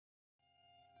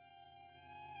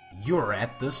You're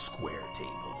at the square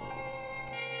table.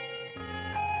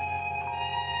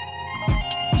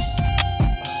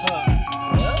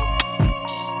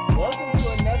 Welcome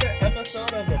to another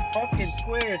episode of the fucking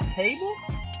Square Table.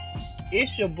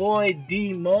 It's your boy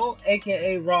D Mo,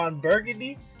 aka Ron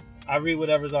Burgundy. I read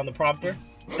whatever's on the prompter.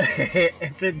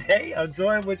 And today I'm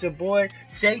joined with your boy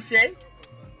Shay Shay.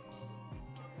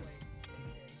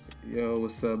 Yo,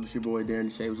 what's up? It's your boy Darren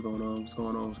Shay. What's going on? What's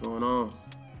going on?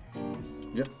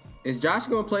 Is Josh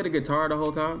gonna play the guitar the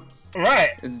whole time?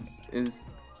 Right. Is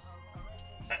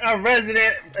our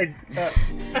resident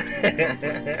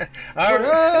our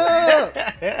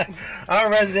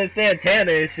resident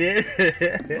Santana and shit.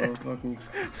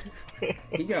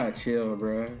 He gotta chill,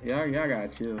 bro. Y'all gotta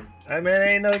chill. Hey man,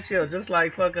 ain't no chill. Just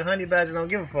like fucking Honey Badger don't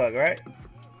give a fuck, right?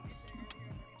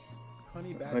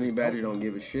 Honey Badger don't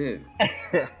give a shit.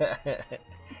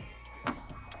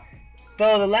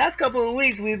 So the last couple of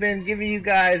weeks we've been giving you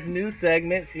guys new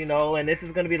segments, and this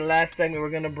is going to be the last segment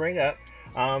we're going to bring up.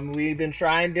 We've been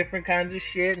trying different kinds of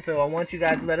shit, and so I want you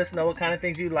guys to let us know what kind of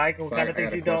things you like and what kind of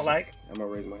things you don't like. I'm going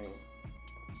to raise my hand.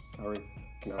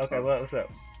 Okay, what's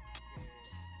up?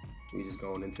 We just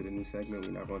going into the new segment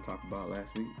we're not going to talk about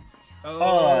last week.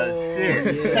 Oh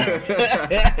shit.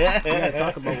 Yeah. We gotta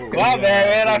talk about what my bad,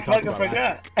 man. I fucking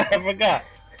forgot. I forgot.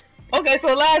 Okay,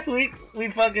 so last week we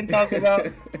fucking talked about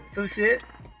some shit.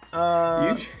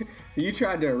 You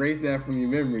tried to erase that from your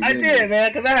memory. I did,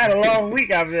 man, because I had a long week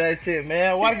after that shit,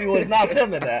 man. Wifey was not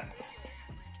feeling that.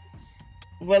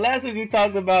 But last week we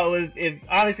talked about was if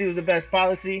honesty was the best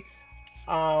policy.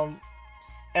 And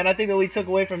I think that we took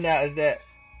away from that is that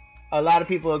a lot of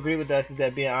people agree with us is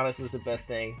that being honest was the best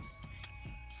thing.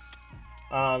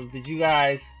 Did you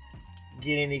guys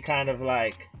get any kind of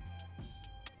like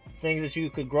things that you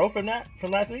could grow from that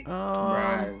from last week?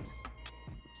 Right.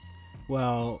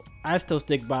 Well, I still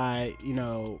stick by,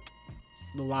 the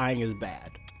lying is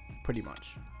bad, pretty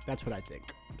much. That's what I think.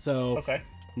 So, okay.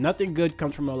 Nothing good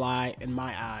comes from a lie in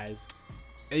my eyes.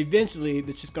 Eventually,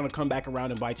 it's just going to come back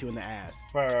around and bite you in the ass.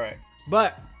 Right.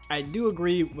 But I do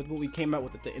agree with what we came out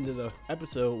with at the end of the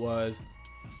episode was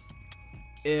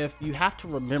if you have to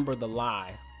remember the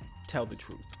lie, tell the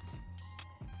truth.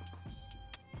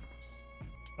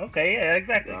 Okay, yeah,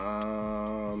 exactly.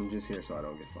 I'm just here so I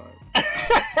don't get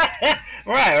fined.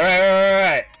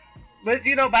 Right. But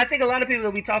but I think a lot of people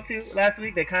that we talked to last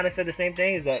week, they kind of said the same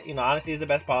thing: is that honesty is the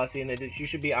best policy, and that you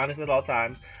should be honest at all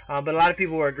times. But a lot of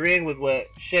people were agreeing with what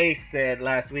Shay said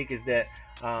last week: is that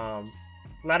a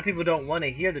lot of people don't want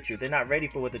to hear the truth; they're not ready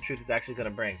for what the truth is actually going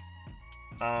to bring.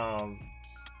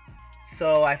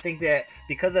 So I think that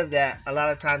because of that, a lot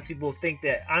of times people think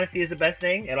that honesty is the best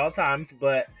thing at all times,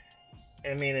 but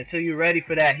I mean, until you're ready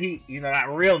for that heat, that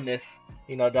realness,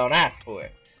 don't ask for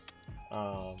it.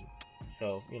 So,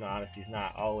 honesty is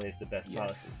not always the best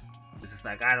policy. It's just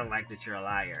like, I don't like that you're a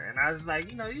liar. And I was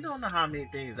like, you don't know how many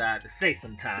things I have to say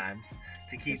sometimes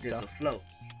to keep this afloat.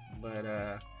 But,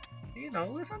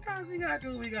 sometimes we gotta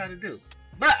do what we gotta do.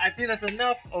 But I think that's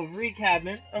enough of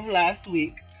recapping of last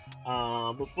week.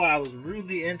 Before I was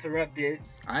rudely interrupted.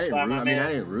 I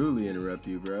didn't rudely interrupt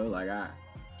you, bro. Like, I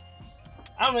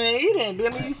mean, you didn't. I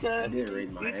mean, you said. I did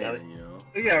raise my hand,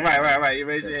 Yeah, right. You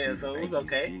raised your hand, so it was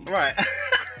okay. Right.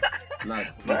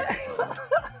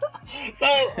 So,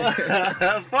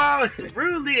 before I was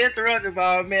rudely interrupted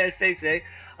by our man Shay Shay,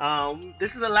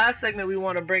 this is the last segment we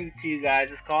want to bring to you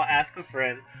guys. It's called Ask a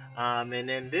Friend. And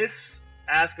then this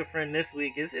Ask a Friend this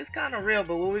week is kind of real,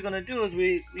 but what we're gonna do is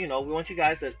we want you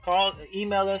guys to call,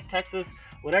 email us, text us,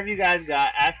 whatever you guys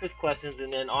got, ask us questions,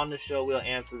 and then on the show we'll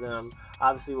answer them.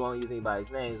 Obviously we won't use anybody's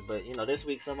names, but this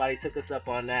week somebody took us up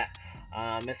on that.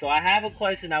 And so I have a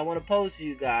question I want to pose to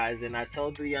you guys, and I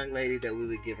told the young lady that we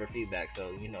would give her feedback.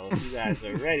 So if you guys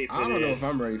are ready for this. I don't know if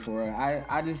I'm ready for it.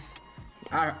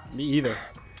 Me either.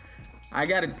 I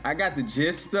got the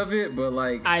gist of it, but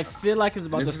like I feel like it's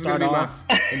about to start off.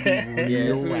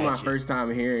 This is my first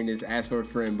time hearing this Ask for a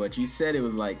Friend, but you said it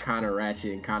was like kind of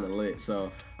ratchet and kind of lit,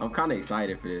 so I'm kind of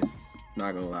excited for this.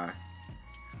 Not gonna lie.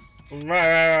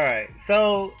 Right.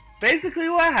 So basically,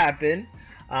 what happened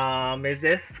is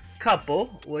this couple,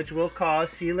 which we'll call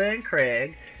Sheila and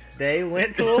Craig, they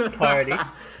went to a party.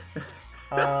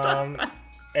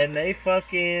 And they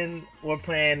fucking were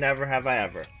playing Never Have I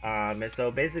Ever. And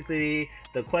so basically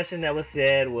the question that was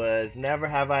said was, never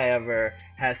have I ever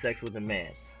had sex with a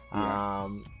man. Yeah.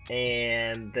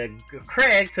 And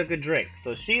Craig took a drink.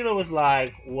 So Sheila was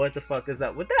like, what the fuck is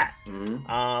up with that?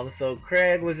 Mm-hmm. So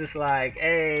Craig was just like,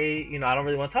 hey, I don't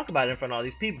really want to talk about it in front of all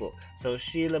these people. So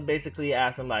Sheila basically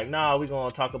asked him like, no, we're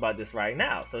going to talk about this right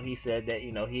now. So he said that,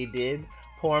 he did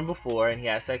porn before and he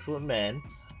had sex with men.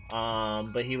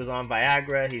 But he was on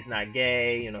Viagra. He's not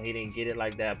gay. You know, he didn't get it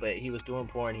like that. But he was doing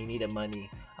porn. He needed money.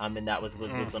 And that was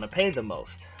what was going to pay the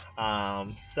most.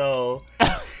 So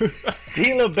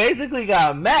Sheila basically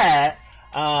got mad.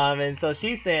 And so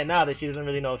she's saying now that she doesn't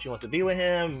really know if she wants to be with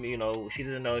him. You know, she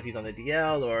doesn't know if he's on the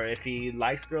DL or if he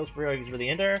likes girls for real, he's really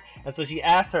into her. And so she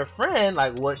asked her friend,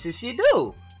 like, what should she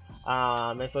do?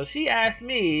 And so she asked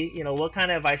me, you know, what kind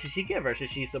of advice should she give her? Should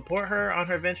she support her on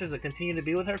her ventures and continue to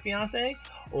be with her fiance?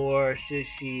 Or should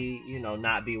she, you know,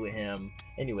 not be with him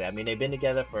anyway? I mean, they've been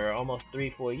together for almost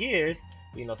 3-4 years,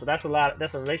 you know, so that's a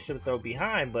relationship to throw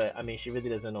behind, but I mean, she really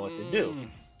doesn't know what to do.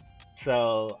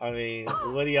 So, I mean,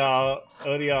 what are y'all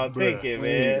thinking, man?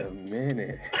 Wait a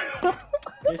minute.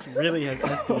 This really has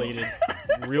escalated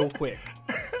real quick.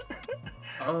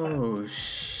 Oh,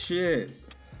 shit.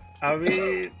 I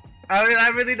mean, I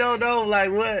really don't know,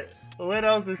 like, what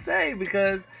else to say,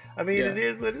 because, I mean, It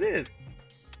is what it is.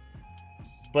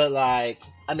 But, like,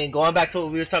 I mean, going back to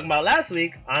what we were talking about last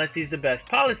week, honesty is the best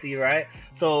policy, right?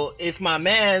 So, if my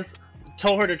man's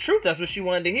told her the truth, that's what she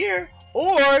wanted to hear,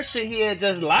 or should he have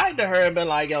just lied to her and been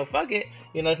like, yo, fuck it,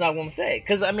 you know, that's not what I'm saying.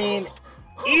 Because, I mean,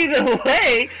 either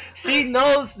way, she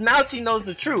knows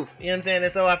the truth, you know what I'm saying?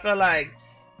 And so I feel like,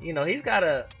 you know, he's got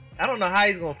to, I don't know how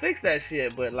he's going to fix that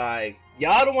shit, but, like,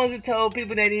 y'all the ones that told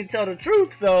people they need to tell the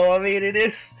truth, so, I mean, it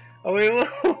is, I mean,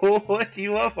 what do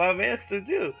you want my man to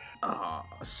do? Oh,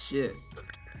 shit.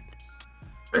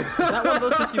 Is that one of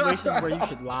those situations where you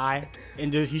should lie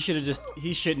and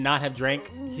he should not have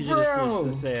drank? He should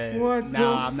just said,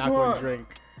 nah, I'm not going to drink.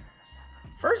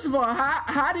 First of all,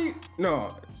 how do you,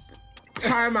 no,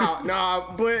 time out.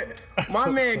 Nah, but my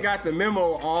man got the memo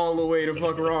all the way the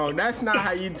fuck wrong. That's not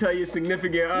how you tell your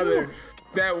significant other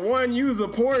that one, you was a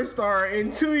porn star,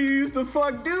 and two, you used to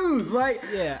fuck dudes. Like,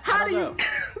 how do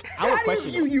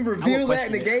you reveal that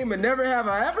in the game and never have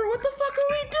I ever? What the fuck are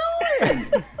we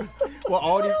doing? What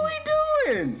are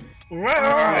we doing?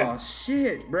 Right. Oh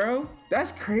shit, bro,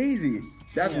 that's crazy.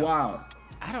 That's wild.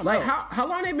 I don't know. Like, how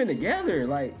long they been together?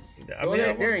 Like, I mean,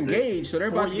 they're engaged, so they're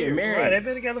about to get married. Right, they've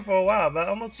been together for a while, but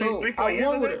almost 3-4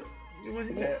 years. What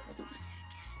she said.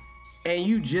 And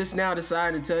you just now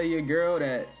decided to tell your girl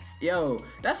that, yo,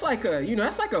 that's like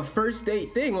a first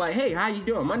date thing. Like, hey, how you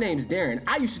doing? My name's Darren.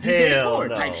 I used to do gay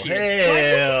porn type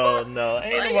shit. Hell no.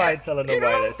 Ain't nobody telling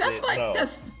nobody that shit.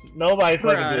 That's nobody's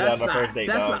fucking do that on the first date.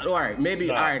 That's not, all right, maybe,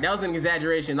 all right, that was an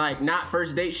exaggeration, like, not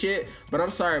first date shit, but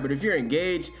I'm sorry, but if you're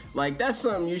engaged, like, that's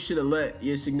something you should have let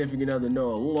your significant other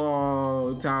know a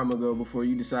long time ago before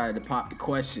you decided to pop the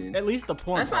question. At least the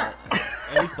porn part.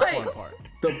 At least the porn part.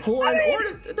 The porn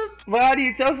well, how do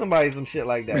you tell somebody some shit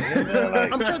like that? You know,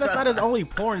 like, I'm sure that's not his only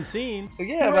porn scene.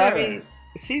 Yeah, but I mean,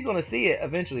 she's gonna see it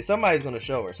eventually. Somebody's gonna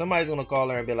show her. Somebody's gonna call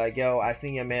her and be like, yo, I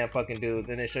seen your man fucking dudes,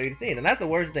 and then show you the scene. And that's the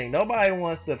worst thing. Nobody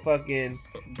wants to fucking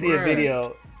see a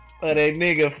video of that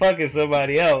nigga fucking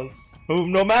somebody else. Who,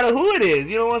 no matter who it is,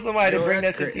 you don't want somebody to bring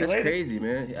that shit to you later. That's crazy,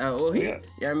 man. Well,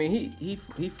 I mean,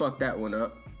 he fucked that one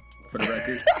up, for the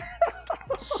record.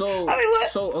 So, I mean,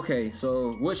 okay,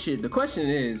 so what should, the question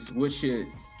is, what should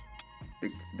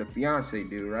the fiance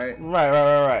do, right?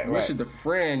 Right. What should the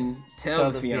friend tell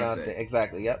the fiance?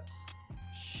 Exactly, yep.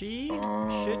 She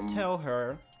should tell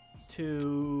her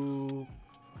to,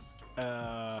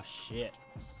 shit.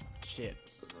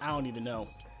 I don't even know.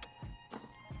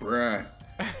 Bruh.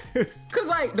 Cause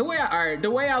like, the way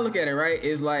I look at it, right,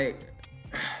 is like,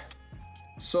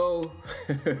 so,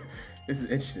 this is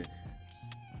interesting.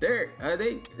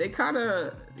 They kind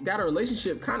of got a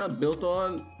relationship kind of built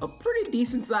on a pretty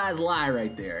decent sized lie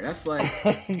right there. That's like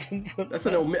that's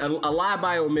a lie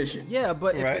by omission. Yeah,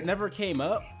 but if it never came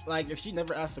up, like if she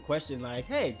never asked the question, like,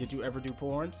 "Hey, did you ever do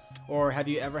porn?" or "Have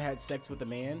you ever had sex with a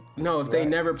man?" No, if they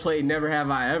never played "Never Have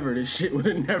I Ever," this shit would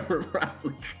have never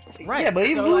probably. Right. Yeah, but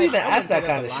even who even asked that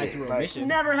kind of shit? Like,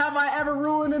 never have I ever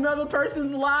ruined another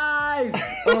person's life.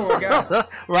 Oh my god.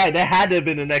 Right, that had to have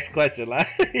been the next question. Like.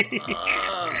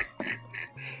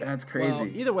 That's crazy. Well,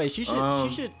 either way, she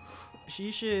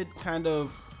should kind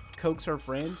of coax her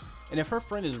friend, and if her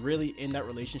friend is really in that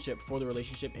relationship for the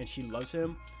relationship and she loves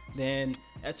him, then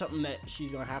that's something that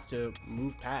she's gonna have to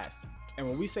move past. And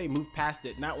when we say move past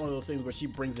it, not one of those things where she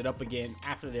brings it up again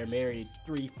after they're married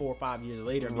 3, 4, 5 years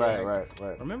later. Right.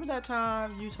 Remember that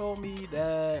time you told me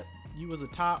that you was a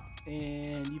top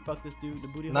and you fucked this dude the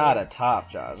booty hole? Not a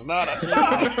top, Josh. Not a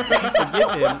top. You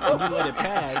forgive him and you let it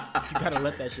pass. You gotta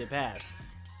let that shit pass.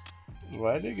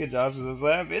 Why nigga Josh is a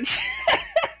savage?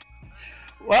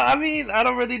 Well, I mean, I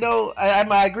don't really know.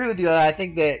 I agree with you. I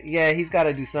think that, he's got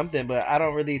to do something, but I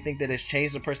don't really think that it's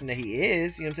changed the person that he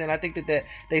is. You know what I'm saying? I think that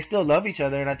they still love each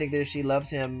other, and I think that if she loves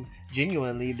him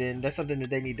genuinely, then that's something that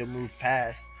they need to move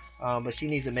past. but she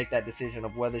needs to make that decision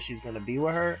of whether she's gonna be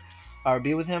with her or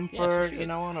be with him for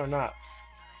on or not.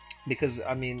 Because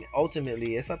I mean,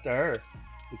 ultimately, it's up to her.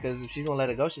 Because if she's gonna let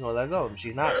it go, she's gonna let it go. If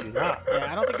she's not, she's not.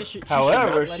 Yeah, I don't think it should.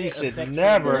 However, she should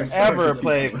never ever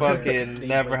play fucking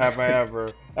Never Have I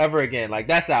Ever again. Like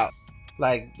that's out.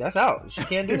 Like that's out. She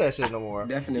can't do that shit no more.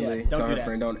 Definitely, tell her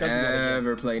friend, don't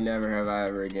ever play Never Have I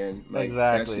Ever again. Like,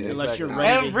 exactly. Unless you're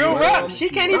ready. And real rap, she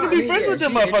can't even be friends with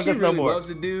them motherfuckers if she really no more. Loves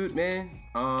the dude, man.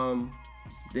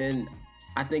 Then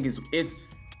I think it's.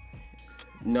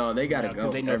 No, they gotta go.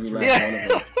 Every last one of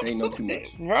them. They know too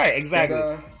much. Right, exactly.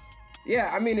 But,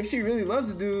 yeah, I mean, if she really loves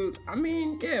the dude, I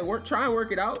mean, yeah, try and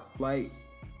work it out. Like,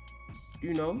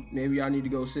 maybe y'all need to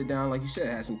go sit down, like you said,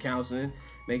 have some counseling,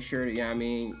 make sure that, I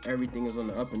mean, everything is on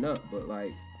the up and up. But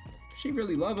like, if she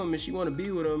really love him and she want to be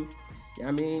with him,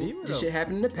 I mean, this shit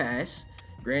happened in the past.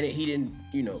 Granted, he didn't,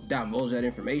 divulge that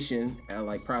information at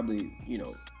like probably,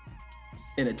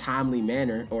 in a timely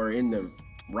manner or in the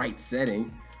right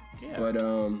setting. Yeah. But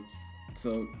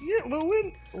so yeah, but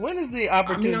when is the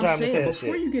opportune time to say that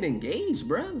before you get engaged,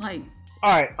 bro? Like,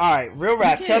 all right, real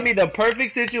rap. Tell me the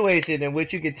perfect situation in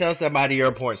which you could tell somebody you're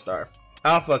a porn star.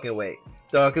 I'll fucking wait,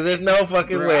 dog, because there's no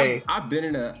fucking way. I've been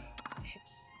in a.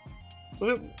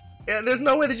 Yeah, there's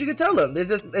no way that you can tell them.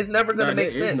 It's never gonna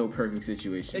make sense. There's no perfect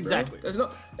situation. Exactly. Bro.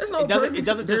 There's no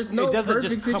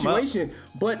perfect situation.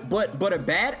 But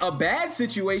a bad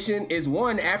situation is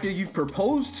one after you've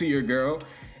proposed to your girl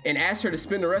and asked her to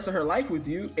spend the rest of her life with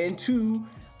you, and two,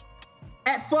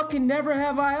 at fucking Never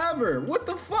Have I Ever. What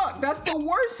the fuck? That's the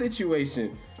worst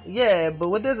situation. Yeah,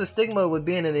 but there's a stigma with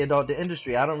being in the adult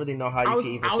industry. I don't really know how you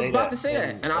can even say that. I was about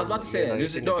to say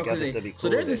that. So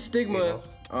there's a stigma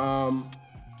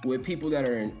with people that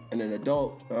are in an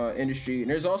adult industry, and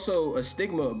there's also a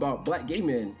stigma about black gay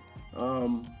men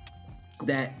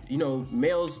that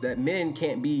men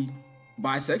can't be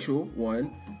bisexual,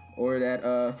 one, or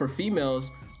that for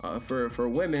females. For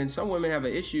women, some women have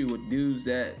an issue with dudes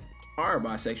that are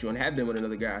bisexual and have been with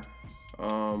another guy.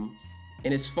 And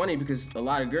it's funny because a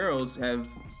lot of girls have,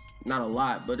 not a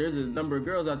lot, but there's a number of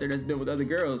girls out there that's been with other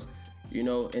girls,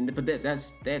 but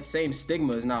that same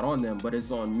stigma is not on them, but it's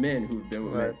on men who've been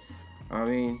with men. I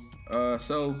mean,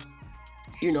 so,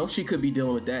 she could be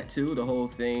dealing with that too, the whole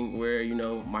thing where,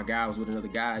 my guy was with another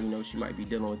guy, she might be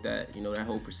dealing with that, that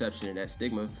whole perception and that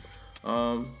stigma.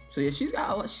 So yeah, she's got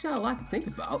a lot to think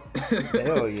about.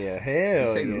 Hell yeah, to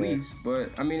say the least. But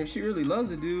I mean, if she really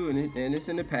loves a dude and it's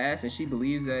in the past, and she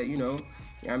believes that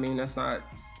I mean, that's not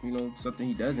something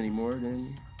he does anymore,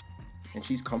 then and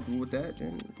she's comfortable with that,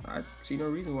 then I see no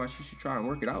reason why she should try and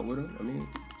work it out with him. I mean,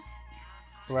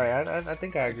 right? I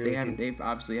think I agree. They've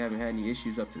obviously haven't had any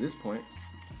issues up to this point.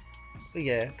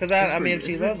 Yeah, because I mean, if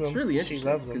she loves him, it's really interesting. She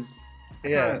loves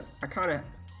him. I kind of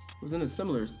was in a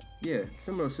similar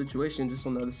situation, just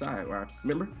on the other side. Where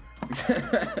remember?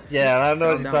 Yeah, I know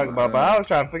what you're talking about, but I was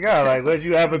trying to figure out, like, was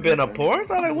you ever been a porn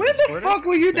star? Like, when the fuck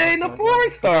were you dating a porn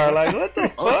star? Like, what the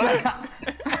fuck?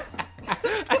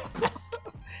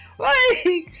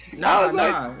 Like, nah.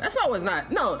 That's always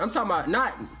not. No, I'm talking about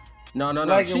not. No.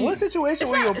 Like, in what situation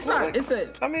were you a porn?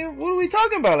 I mean, what are we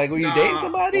talking about? Like, were you dating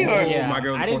somebody? Or yeah, my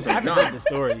girl was I didn't heard the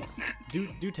story.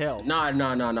 Do tell. No.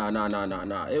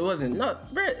 It wasn't. No,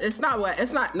 it's not.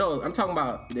 It's not. No, I'm talking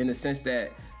about in the sense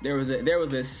that there was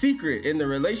a secret in the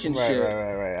relationship.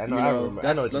 Right. I know.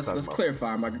 Let's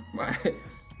clarify. My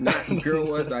not girl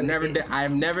was.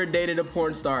 I've never dated a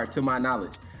porn star to my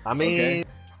knowledge. I mean,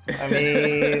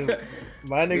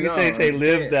 my nigga say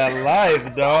lives that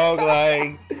life, dog.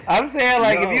 Like, I'm saying,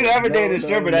 like, if you ever dated a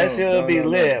stripper, that shit be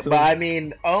lit. But I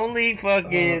mean, only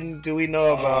fucking do we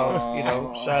know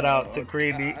about, shout out to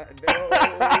Creamy.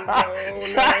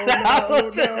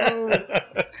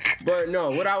 But no,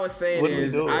 what I was saying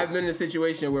is, I've been in a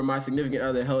situation where my significant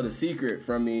other held a secret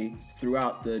from me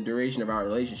throughout the duration of our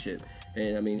relationship.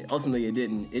 And I mean, ultimately it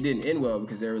didn't end well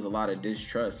because there was a lot of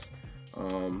distrust.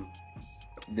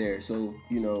 There, so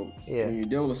when you're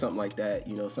dealing with something like that,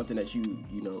 something that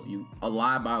you a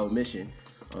lie by omission,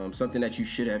 something that you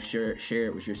should have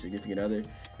shared with your significant other,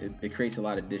 it creates a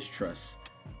lot of distrust.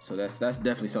 So that's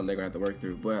definitely something they're gonna have to work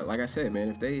through. But like I said,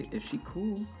 man, if she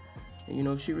cool, and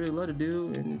if she really love to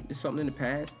do, and it's something in the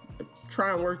past,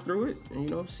 try and work through it,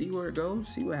 and see where it goes,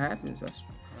 see what happens. That's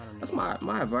my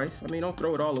advice. I mean, don't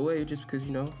throw it all away just because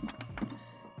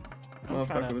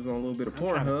motherfucker was on a little bit of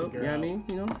Pornhub. You know what I mean?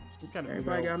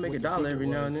 Everybody gotta make $1 every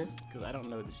now and then. Because I don't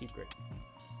know the secret.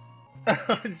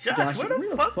 Josh, where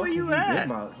the fuck were you at? Been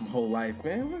my whole life,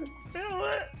 man. What?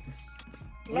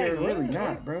 Like, you're really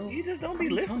not, bro. You just don't be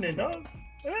listening, dog.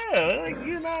 Yeah, like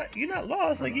you're not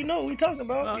lost. Like, what we talking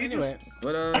about. Well, anyway,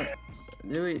 but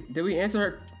did we answer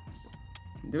her?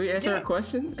 Do we answer her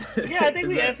question? Yeah, I think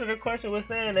we answered her question with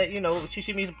saying that, she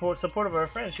should be supportive of her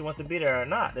friend. She wants to be there or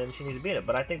not, then she needs to be in it.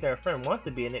 But I think that her friend wants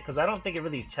to be in it because I don't think it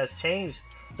really has changed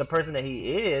the person that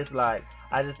he is. Like,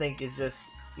 I just think it's just,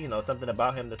 something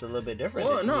about him that's a little bit different.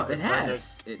 Well, no, it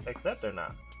has. Accept or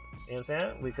not. You know what I'm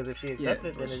saying? Because if she accepts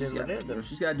it, then it is what it is.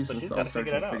 She's got to do some soul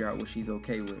searching to figure out what she's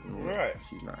okay with and what right.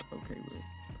 she's not okay with.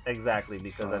 Exactly,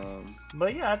 because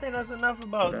but yeah, I think that's enough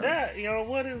about that.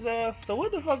 What is so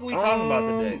what the fuck are we talking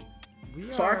about today?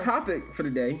 So our topic for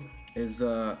today is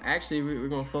actually we're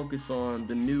gonna focus on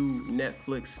the new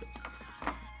Netflix.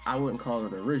 I wouldn't call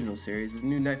it an original series, but the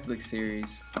new Netflix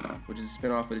series, which is a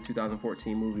spinoff of the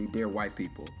 2014 movie Dear White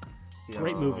People.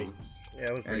 Great movie. Yeah,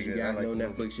 it was pretty As you good. guys know,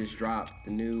 Netflix just dropped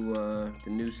the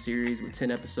new series with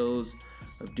 10 episodes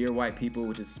of Dear White People,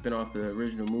 which is a spinoff of the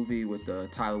original movie with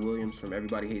Tyler Williams from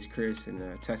Everybody Hates Chris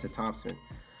and Tessa Thompson.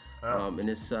 And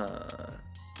this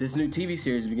new TV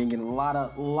series began getting a lot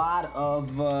of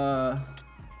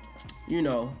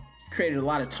created a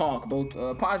lot of talk, both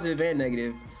positive and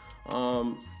negative.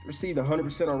 Received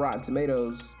 100% on Rotten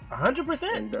Tomatoes.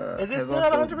 100%? And is it has still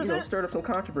also, at 100%? Stirred up some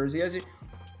controversy.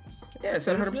 Yeah, it's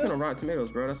at 100% on Rotten Tomatoes,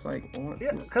 bro. That's like...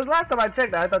 Yeah, because last time I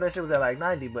checked, I thought that shit was at like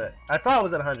 90, but I saw it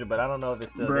was at 100, but I don't know if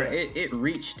it's still bro, there. It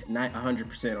reached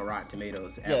 100% on Rotten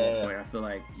Tomatoes at one point. I feel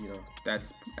like,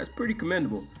 that's pretty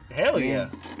commendable. Hell yeah.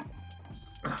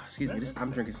 Excuse me, I'm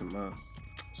drinking some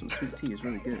sweet tea. It's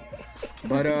really good.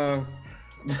 But,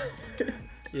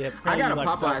 yeah, I got a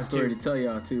Popeye story to tell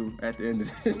y'all, too, at the end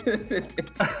of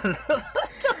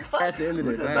At the end of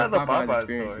this, I had a Popeyes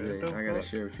experience today. I gotta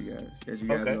share with you guys. As you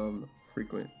guys know, I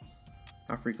frequent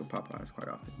Popeyes quite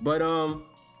often. But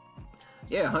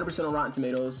yeah, 100% on Rotten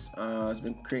Tomatoes. It's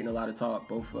been creating a lot of talk,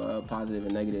 both positive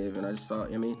and negative. And I just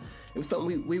thought, it was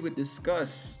something we would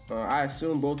discuss. I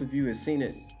assume both of you have seen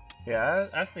it. Yeah,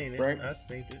 I seen it. Right? I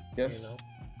seen it. Yes.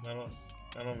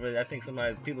 I don't really. I think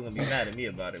people gonna be mad at me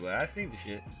about it, but I seen the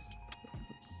shit.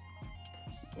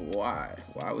 Why?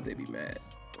 Why would they be mad?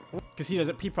 Because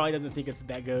he probably doesn't think it's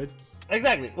that good.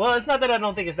 Exactly. Well, it's not that I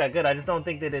don't think it's that good. I just don't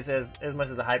think that it's as much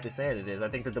as the hype is saying it is. I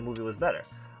think that the movie was better.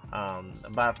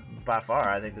 By far,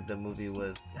 I think that the movie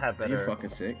had better. You're fucking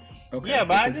sick. Okay. Yeah,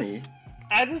 but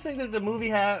I just think that the movie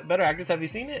had better actors. Have you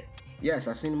seen it? Yes,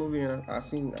 I've seen the movie and I've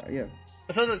seen yeah.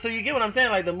 So you get what I'm saying?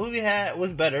 Like the movie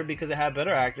was better because it had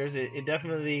better actors. It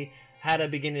definitely had a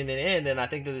beginning and end, and I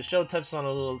think that the show touched on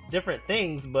a little different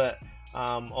things, but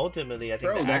ultimately I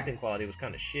think the acting quality was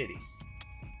kind of shitty.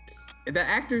 The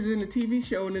actors in the TV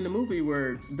show and in the movie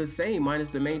were the same, minus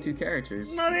the main two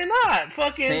characters. No, they're not.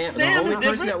 Fucking Sam the only is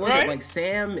person that wasn't right? like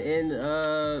Sam and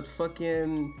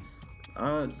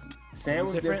Sam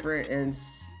was different and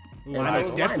Lionel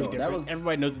was definitely Lionel. different.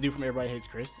 Everybody knows the dude from Everybody Hates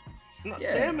Chris. No,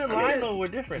 yeah, Sam and Lionel were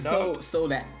different. So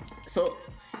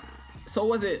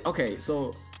was it okay?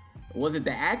 So was it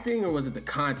the acting or was it the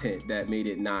content that made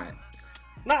it not?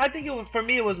 No, I think for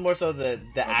me it was more so the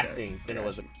acting than it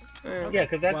was. Yeah,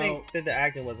 because I think that the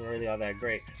acting wasn't really all that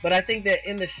great. But I think that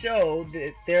in the show,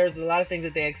 there's a lot of things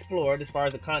that they explored as far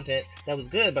as the content that was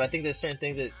good. But I think there's certain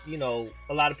things that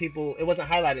a lot of people it wasn't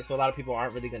highlighted, so a lot of people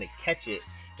aren't really going to catch it,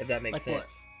 if that makes sense. What?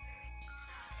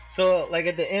 So, like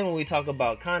at the end when we talk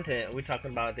about content, we're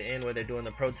talking about at the end where they're doing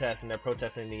the protest and they're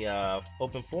protesting the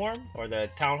open forum or the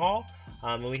town hall.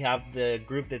 And we have the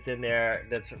group that's in there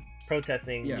that's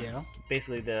protesting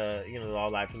basically the the All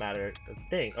Lives Matter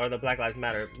thing or the Black Lives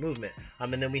Matter movement.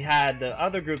 And then we had the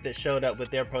other group that showed up with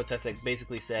their protest that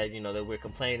basically said that we're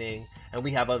complaining and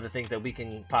we have other things that we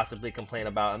can possibly complain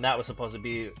about, and that was supposed to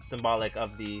be symbolic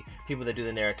of the people that do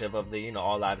the narrative of the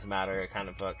All Lives Matter kind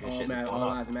of fucking shit. All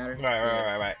Lives Matter.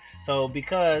 Right. So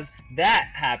because that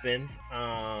happens,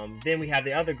 then we have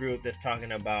the other group that's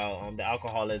talking about the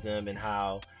alcoholism and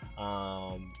how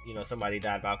somebody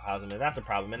died of alcoholism, and that's a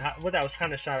problem. And what I was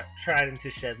kind of trying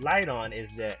to shed light on is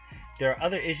that there are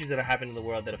other issues that are happening in the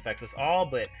world that affects us all,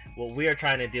 but what we're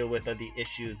trying to deal with are the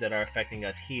issues that are affecting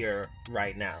us here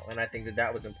right now. And I think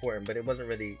that was important, but it wasn't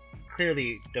really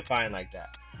clearly defined like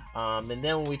that. And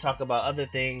then when we talk about other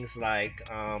things like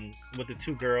with the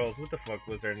two girls, what the fuck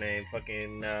was their name?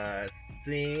 Fucking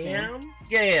Sam?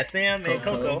 Yeah, Sam and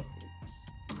Coco.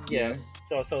 Yeah.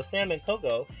 So Sam and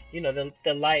Coco,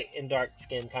 the light and dark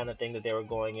skin kind of thing that they were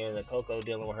going in, the Coco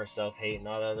dealing with her self-hate and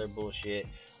all that other bullshit.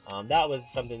 That was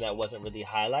something that wasn't really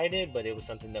highlighted, but it was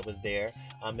something that was there.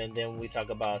 And then when we talk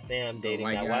about Sam dating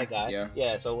that white guy.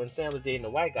 Yeah, so when Sam was dating the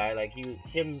white guy, like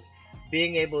him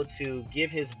being able to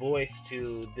give his voice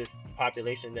to this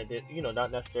population that not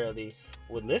necessarily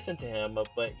would listen to him, but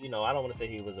I don't want to say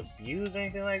he was abused or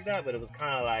anything like that, but it was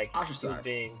kind of like ostracized.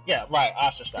 Ostracized. Yeah.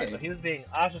 So he was being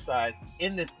ostracized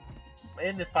in this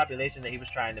population that he was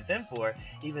trying to fend for,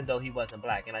 even though he wasn't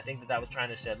black. And I think that was trying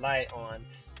to shed light on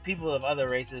people of other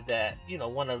races that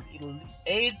want to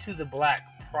aid to the black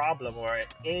problem or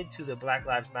aid to the Black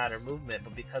Lives Matter movement,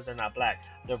 but because they're not black,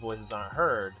 their voices aren't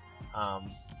heard.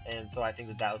 And so I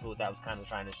think that was what that was kind of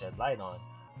trying to shed light on.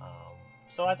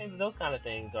 So I think that those kind of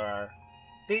things are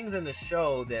things in the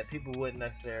show that people wouldn't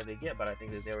necessarily get, but I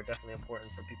think that they were definitely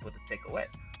important for people to take away.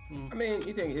 I mean,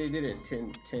 you think they did it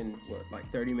in 10 like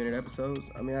 30-minute episodes?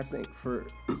 I mean, I think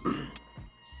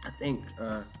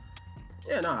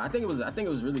I think it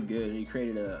was really good. He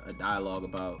created a dialogue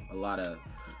about a lot of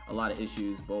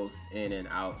issues, both in and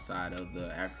outside of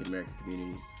the African American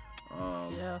community.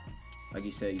 Like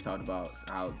you said, you talked about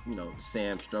how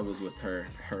Sam struggles with her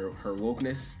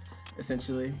wokeness,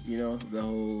 essentially. The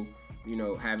whole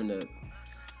having to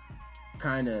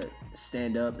kind of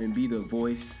stand up and be the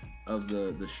voice of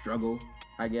the struggle,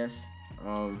 I guess.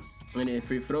 And if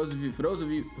for those of you who, for those of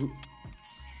you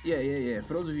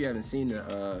who haven't seen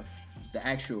the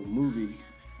actual movie,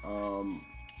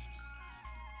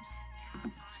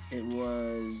 it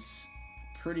was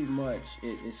pretty much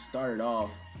it started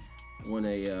off when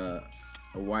a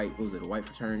white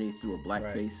fraternity threw a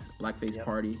blackface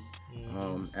party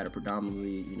at a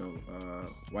predominantly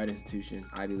white institution,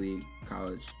 Ivy League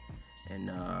college,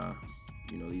 and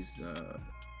these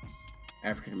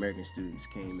African American students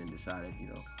came and decided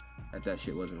that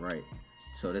shit wasn't right.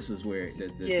 So this is where the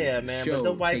show but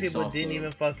the white takes people off didn't of,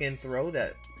 even fucking throw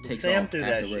that. takes Sam off threw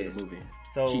after that shit. the movie.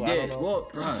 So She I did. don't know. Well,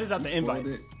 She sent out the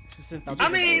invite. I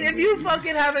mean, if you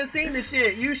fucking haven't seen the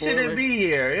shit, you shouldn't be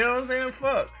here. You know what I'm saying?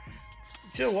 Fuck.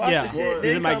 Should watch the shit.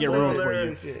 It might get ruined for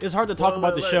you. It's hard to talk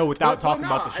about the show without talking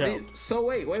about the show. So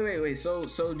wait.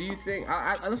 So do you think?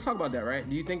 Let's talk about that, right?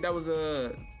 Do you think that was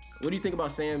a? What do you think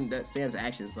about Sam's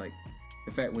actions, like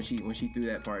the fact when she threw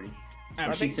that party?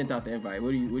 She sent out the invite.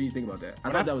 What do you think about that?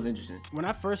 I thought that was interesting. When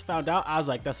I first found out, I was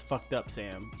like, "That's fucked up,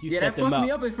 Sam. You set that them fucked up."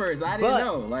 me up at first. I didn't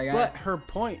know. But her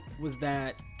point was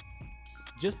that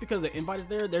just because the invite is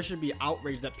there should be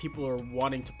outrage that people are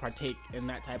wanting to partake in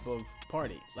that type of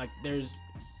party. Like,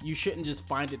 you shouldn't just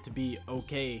find it to be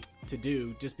okay to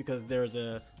do just because there's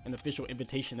an official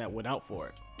invitation that went out for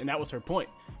it. And that was her point.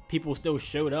 People still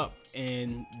showed up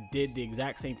and did the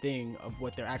exact same thing of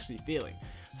what they're actually feeling.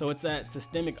 So it's that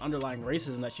systemic underlying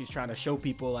racism that she's trying to show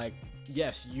people, like,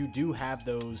 yes, you do have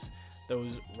those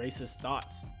racist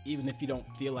thoughts, even if you don't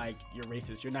feel like you're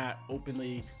racist. You're not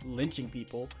openly lynching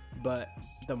people, but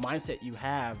the mindset you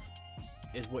have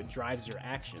is what drives your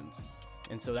actions.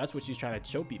 And so that's what she's trying to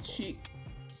show people. She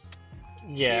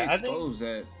exposed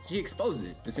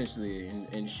it essentially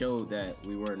and showed that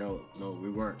we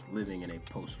weren't living in a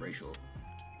post-racial.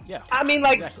 Yeah. I mean,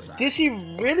 like, did she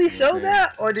really show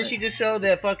that, or did she just show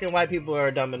that fucking white people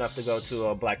are dumb enough to go to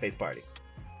a blackface party?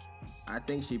 I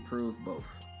think she proved both.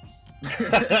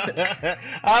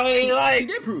 I mean, she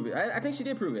did prove it. I think she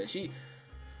did prove it.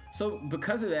 So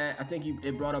because of that, I think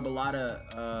it brought up a lot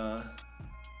of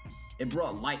it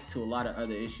brought light to a lot of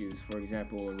other issues. For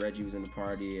example, when Reggie was in the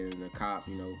party and the cop,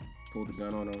 pulled the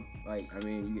gun on him. Like, I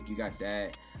mean, you got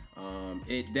that.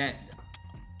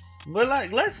 But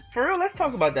like, let's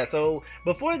talk about that. So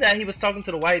before that, he was talking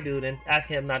to the white dude and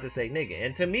asking him not to say nigga.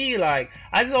 And to me, like,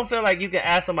 I just don't feel like you can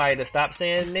ask somebody to stop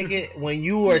saying nigga when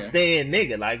you are saying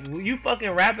nigga. Like, you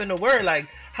fucking rapping the word. Like,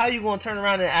 how you gonna turn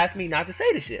around and ask me not to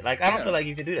say the shit? Like, I don't feel like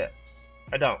you can do that.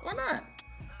 I don't. Why not?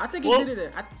 I think he did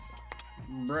it.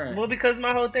 Bruh. Well, because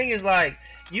my whole thing is like,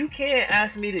 you can't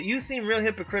ask me to. You seem real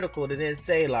hypocritical to then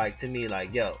say like to me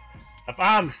like, yo, if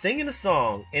I'm singing a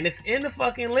song and it's in the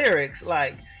fucking lyrics,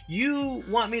 like, you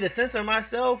want me to censor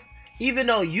myself even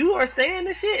though you are saying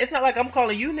the shit? It's not like I'm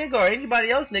calling you nigga or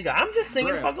anybody else nigga. I'm just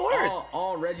singing the fucking words.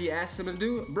 All Reggie asked him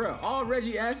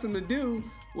to do,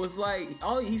 was like,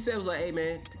 all he said was like, hey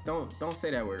man, don't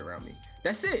say that word around me.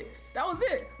 That's it. That was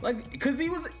it. Like, cause he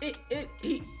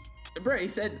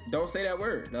said, don't say that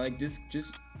word. Like, just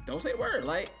don't say the word.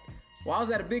 Like, why was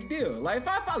that a big deal? Like, if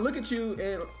I look at you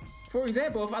and, for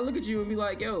example, if I look at you and be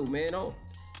like, yo man,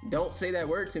 don't say that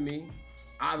word to me.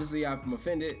 Obviously, I'm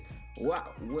offended.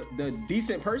 What the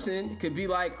decent person could be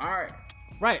like, all right.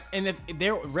 Right, and if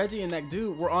Reggie and that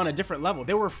dude were on a different level,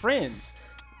 they were friends.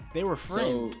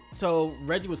 So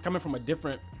Reggie was coming from a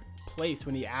different place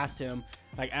when he asked him,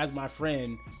 like, as my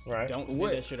friend, don't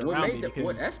say that shit around me. Because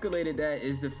what escalated that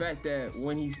is the fact that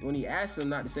when he asked him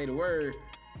not to say the word,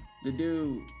 the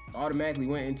dude automatically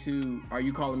went into, are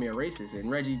you calling me a racist? And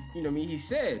Reggie, he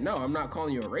said, no, I'm not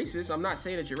calling you a racist. I'm not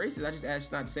saying that you're racist. I just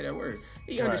asked not to say that word.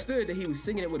 He understood that he was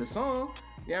singing it with a song,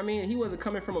 Yeah, I mean, he wasn't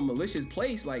coming from a malicious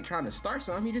place, like trying to start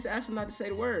something. He just asked him not to say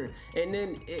the word, and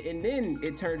then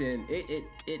it turned in.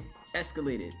 It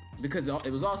escalated because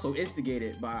it was also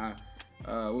instigated by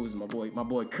what was it, my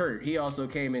boy Kurt. He also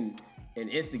came and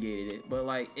instigated it, but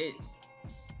like it.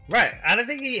 Right. I don't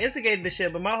think he instigated the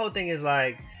shit, but my whole thing is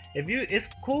like, it's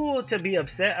cool to be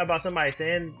upset about somebody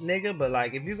saying nigga, but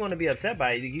like if you're gonna be upset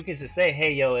by it, you can just say,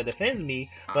 hey yo, it offends me,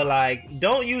 but like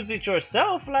don't use it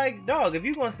yourself. Like, dog, if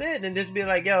you're gonna say it, then just be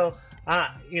like, yo, I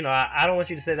don't want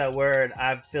you to say that word.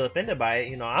 I feel offended by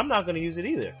it. I'm not gonna use it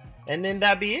either, and then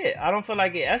that be it. I don't feel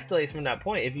like it escalates from that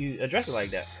point if you address it like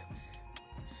that.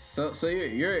 So you're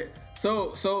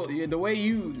the way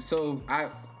you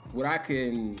what I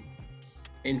can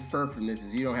infer from this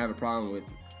is you don't have a problem with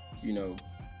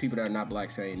people that are not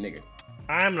black saying nigga.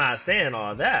 I'm not saying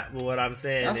all that, but what I'm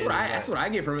saying that's what I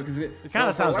get from it, because it kind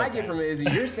of sounds what like I get from it is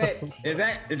you're saying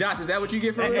Josh, is that what you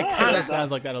get from it? It kind of sounds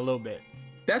like that a little bit.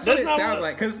 That's what it sounds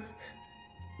like, because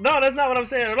no, that's not what I'm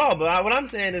saying at all. But what I'm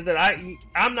saying is that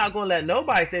I'm not gonna let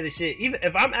nobody say the shit. Even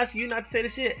if I'm asking you not to say the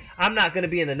shit, I'm not gonna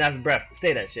be in the next breath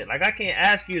say that shit. Like I can't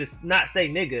ask you to not say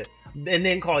nigga and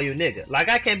then call you nigga. Like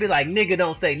I can't be like nigga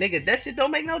don't say nigga. That shit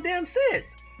don't make no damn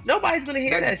sense. Nobody's gonna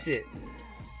hear that shit.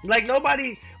 Like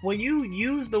nobody, when you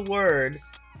use the word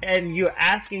and you're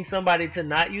asking somebody to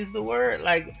not use the word,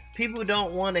 like people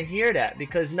don't want to hear that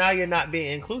because now you're not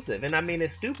being inclusive. And I mean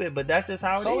it's stupid, but that's just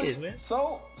how it is, man.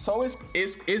 So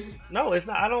it's no, it's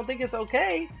not. I don't think it's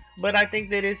okay, but I think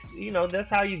that it's that's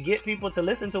how you get people to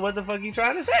listen to what the fuck you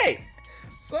trying to say.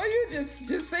 So you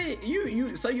just say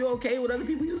it. So you okay with other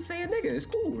people saying nigga? It's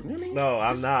cool. You know what I mean? No,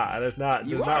 I'm not. That's not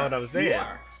what I'm saying. You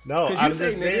are. No, I'm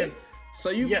just saying. So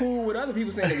you cool with other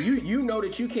people saying nigga? You know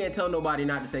that you can't tell nobody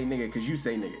not to say nigga because you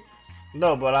say nigga.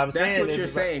 No, but I'm saying that's what you're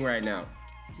saying right now.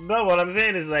 No, what I'm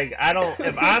saying is like I don't.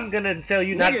 If I'm gonna tell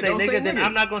you not to say nigga, then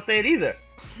I'm not gonna say it either.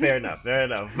 Fair enough.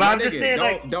 But I'm just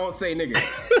saying don't say nigga.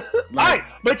 Alright,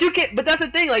 but you can't. But that's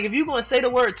the thing. Like if you're gonna say the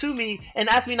word to me and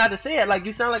ask me not to say it, like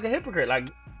you sound like a hypocrite. Like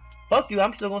fuck you,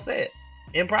 I'm still gonna say it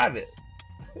in private.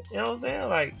 You know what I'm saying?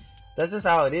 Like that's just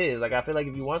how it is. Like I feel like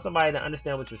if you want somebody to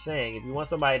understand what you're saying, if you want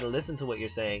somebody to listen to what you're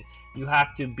saying, you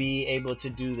have to be able to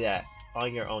do that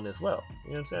on your own as well.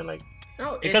 You know what I'm saying? Like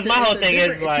no, because my whole thing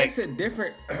is like it takes a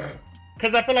different.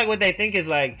 Because I feel like what they think is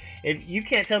like, if you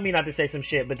can't tell me not to say some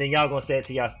shit, but then y'all gonna say it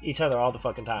to each other all the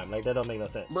fucking time. Like that don't make no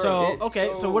sense. Bro,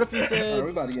 so what if he said we're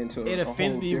about to get into it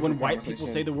offends me when white people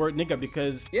say the word nigga,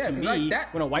 because to me,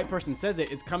 like when a white person says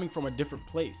it, it's coming from a different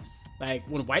place. Like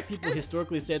when white people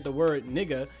historically said the word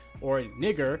nigga or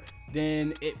nigger,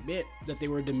 then it meant that they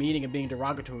were demeaning and being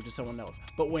derogatory to someone else.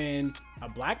 But when a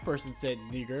black person said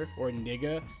nigger or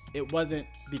nigga, it wasn't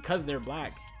because they're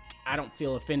black. I don't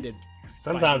feel offended.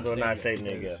 Sometimes when I say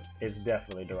nigga, it's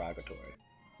definitely derogatory.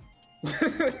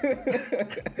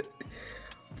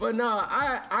 But no,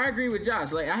 I agree with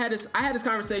Josh. Like I had this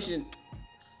conversation.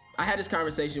 I had this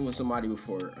conversation with somebody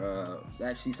before.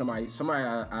 Actually, somebody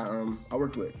I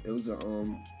worked with. It was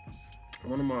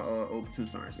one of my old two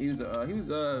stars. He was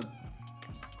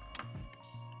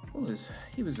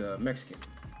Mexican.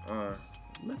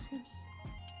 Mexican.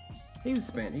 He was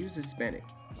Spanish. He was Hispanic.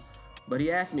 But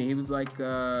he asked me. He was like,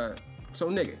 "So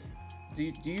nigga,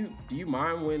 do you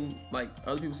mind when like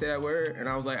other people say that word?" And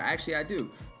I was like, "Actually, I do,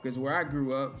 because where I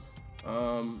grew up,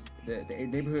 the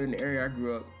neighborhood in the area I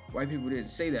grew up, white people didn't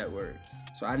say that word.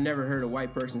 So I never heard a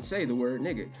white person say the word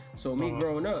nigga. So me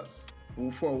growing up,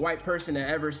 for a white person to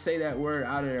ever say that word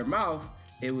out of their mouth,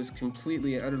 it was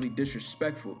completely and utterly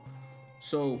disrespectful.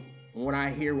 So when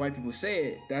I hear white people say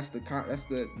it, that's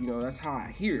how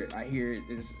I hear it. I hear it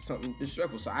as something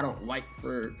disrespectful. So I don't like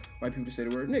for white people to say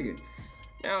the word nigga.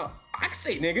 Now I can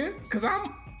say nigga because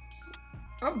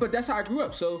but that's how I grew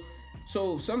up. So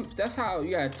that's how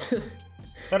you got.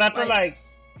 But I feel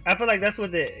like that's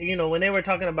what when they were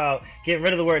talking about getting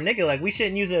rid of the word nigga, like we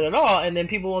shouldn't use it at all, and then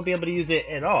people won't be able to use it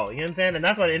at all. You know what I'm saying? And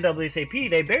that's why the NAACP,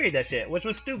 they buried that shit, which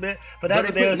was stupid. But that's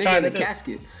what they was trying to do.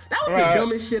 Casket. That was the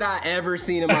dumbest shit I ever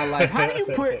seen in my life. How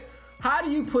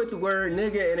do you put the word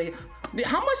nigga in a?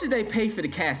 How much did they pay for the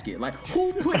casket? Like,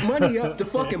 who put money up to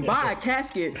fucking buy a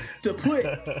casket to put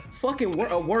fucking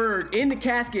a word in the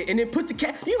casket and then put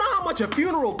the You know how much a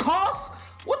funeral costs?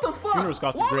 What the fuck? Funerals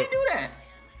cost Why would we do that?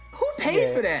 Who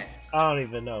paid for that? I don't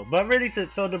even know. But really,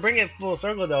 to bring it full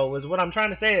circle though, was what I'm trying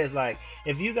to say is like,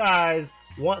 if you guys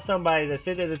want somebody to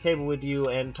sit at the table with you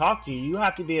and talk to you, you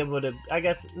have to be able to,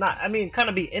 kind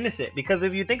of be innocent. Because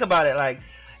if you think about it, like,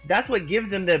 that's what gives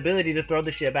them the ability to throw the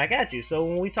shit back at you. So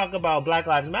when we talk about Black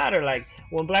Lives Matter, like,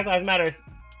 when Black Lives Matter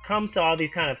comes to all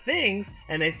these kind of things,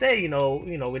 and they say,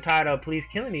 we're tired of police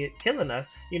killing us,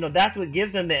 that's what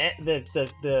gives them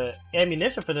the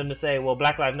ammunition for them to say, well,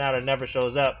 Black Lives Matter never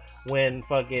shows up when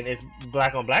fucking it's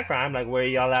black on black crime. Like, where are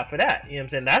y'all at for that? You know what I'm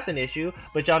saying? That's an issue,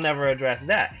 but y'all never address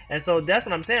that. And so that's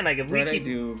what I'm saying. Like, if we they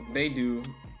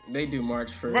do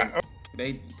march for. Right.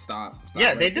 They stop yeah,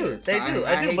 right they do. There. They So do.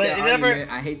 I hate but that it argument.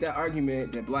 never. I hate that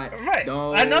argument that black. Right.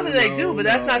 I know that they do, but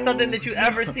that's not something that you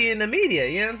ever see in the media.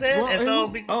 You know what I'm saying? Well, and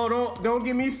so. Don't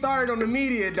get me started on the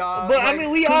media, dog. But I mean,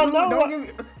 we all know.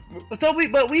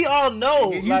 We all know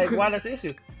why that's an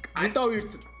issue. I thought we were.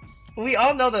 We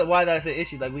all know that why that's an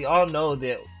issue. Like, we all know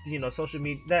that, social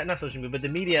media, not social media, but the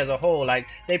media as a whole, like,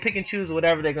 they pick and choose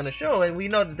whatever they're going to show, and we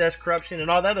know that there's corruption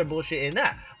and all the other bullshit in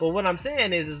that. But what I'm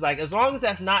saying is like, as long as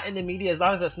that's not in the media, as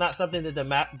long as that's not something that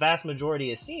the vast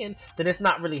majority is seeing, then it's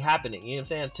not really happening. You know what I'm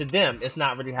saying? To them, it's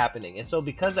not really happening. And so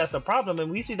because that's the problem, and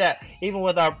we see that even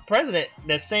with our president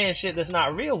that's saying shit that's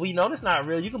not real, we know it's not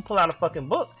real. You can pull out a fucking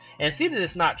book and see that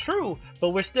it's not true, but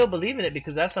we're still believing it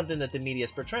because that's something that the media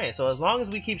is portraying. So as long as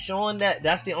we keep showing that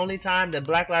that's the only time that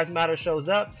Black Lives Matter shows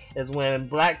up is when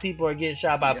black people are getting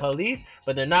shot by police,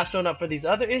 but they're not showing up for these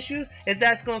other issues, if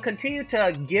that's going to continue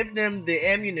to give them the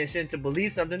ammunition to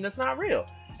believe something that's not real.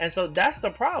 And so that's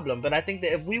the problem. But I think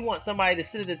that if we want somebody to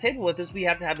sit at the table with us, we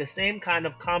have to have the same kind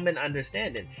of common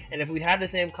understanding. And if we have the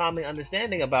same common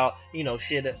understanding about,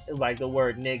 shit like the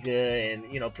word nigga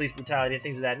and, police brutality and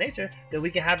things of that nature, then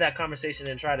we can have that conversation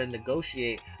and try to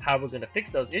negotiate how we're going to fix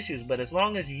those issues. But as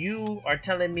long as you are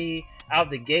telling me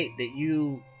out the gate that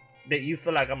you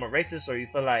feel like I'm a racist, or you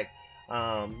feel like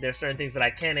there's certain things that I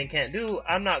can and can't do,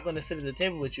 I'm not going to sit at the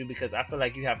table with you, because I feel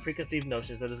like you have preconceived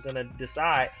notions that is going to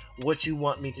decide what you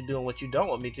want me to do and what you don't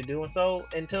want me to do. And so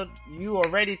until you are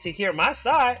ready to hear my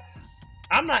side,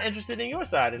 I'm not interested in your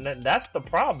side, and that's the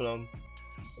problem.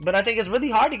 But I think it's really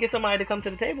hard to get somebody to come to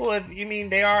the table if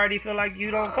they already feel like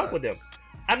you don't fuck with them.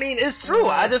 I mean, it's true.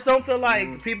 I just don't feel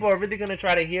like people are really going to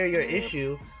try to hear your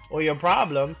issue or your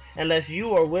problem unless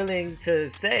you are willing to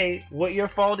say what your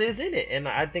fault is in it. And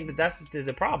I think that's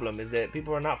the problem, is that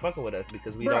people are not fucking with us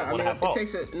because we don't want to have fault.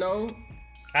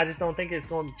 I just don't think it's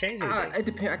going to change anything.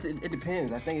 It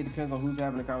depends. I think it depends on who's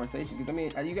having the conversation.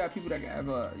 Because you got people that have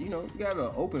you have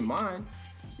an open mind.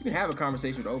 You can have a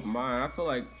conversation with an open mind. I feel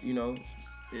like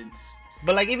it's.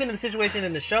 But like, even in the situation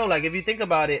in the show, like, if you think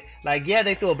about it, like, yeah,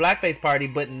 they threw a blackface party,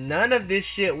 but none of this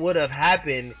shit would have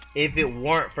happened if it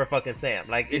weren't for fucking Sam.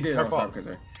 Like, it's her fault.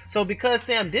 So because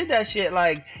Sam did that shit,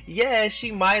 like, yeah,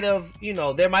 she might have,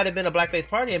 there might have been a blackface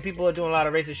party and people are doing a lot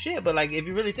of racist shit, but like, if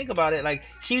you really think about it, like,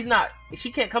 she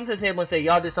can't come to the table and say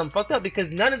y'all did something fucked up, because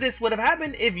none of this would have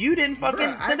happened if you didn't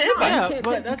fucking send the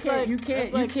invite. You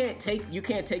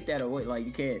can't take that away. Like,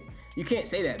 you can't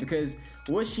say that, because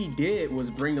what she did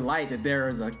was bring to light that there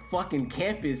is a fucking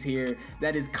campus here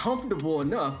that is comfortable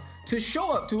enough to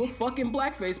show up to a fucking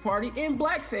blackface party in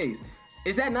blackface.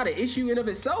 Is that not an issue in of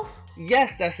itself?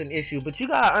 Yes, that's an issue, but you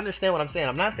gotta understand what I'm saying.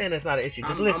 I'm not saying it's not an issue.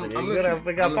 Just listen.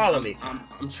 You gotta follow me.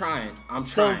 I'm trying.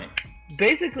 So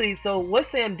basically, what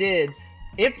Sam did,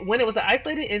 when it was an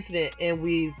isolated incident and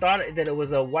we thought that it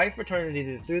was a white fraternity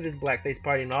that threw this blackface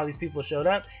party and all these people showed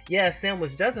up, yeah, Sam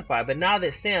was justified. But now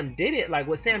that Sam did it, like,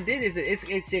 what Sam did is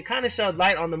it kind of shed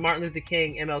light on the Martin Luther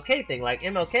King MLK thing. Like,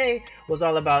 MLK was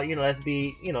all about, let's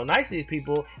be, nice to these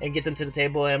people and get them to the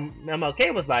table, and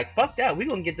MLK was like, fuck that, we're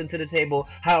gonna get them to the table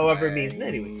however it means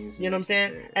anyway. You know what I'm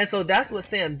saying? And so that's what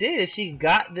Sam did, is she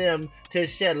got them to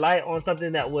shed light on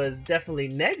something that was definitely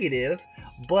negative.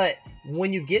 But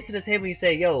when you get to the table and you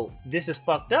say, yo, this is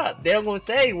fucked up, they're going to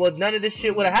say, well, none of this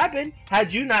shit would have happened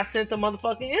had you not sent the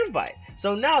motherfucking invite.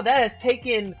 So now that has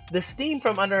taken the steam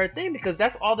from under her thing, because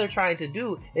that's all they're trying to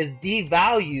do is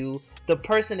devalue the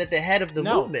person at the head of the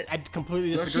movement. I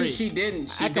completely disagree. She didn't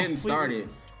start it.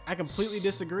 I completely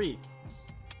disagree.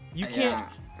 You can't.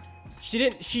 She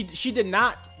didn't. She did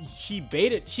not. She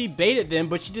baited them,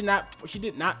 but she did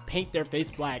not paint their face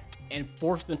black and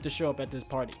force them to show up at this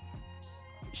party.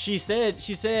 She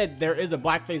said there is a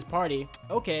blackface party.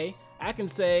 Okay, I can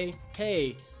say,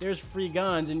 hey, there's free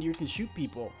guns and you can shoot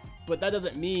people, but that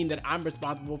doesn't mean that I'm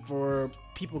responsible for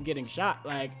people getting shot.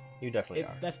 Like, you definitely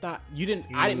are. That's not. You didn't.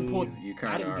 I didn't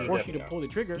force you to pull the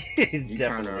trigger. You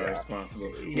kind of are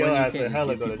responsible. Yo, I said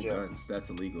hella go to jail. Guns. That's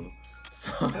illegal.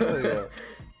 So.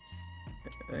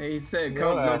 He said,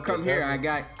 "Come here. I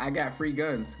got free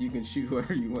guns. You can shoot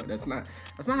whoever you want." That's not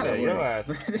how that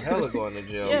works. Hella going to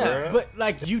jail. Yeah, bro. But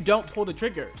like, you don't pull the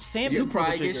trigger. Sam, you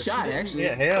probably get shot. Actually,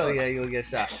 yeah, hell yeah, you'll get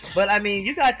shot. But I mean,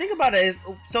 you gotta think about it.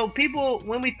 So people,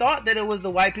 when we thought that it was the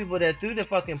white people that threw the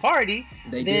fucking party,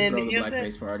 they did throw the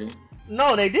blackface party.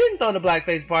 No, they didn't throw the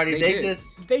blackface party. They did.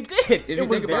 They did. If you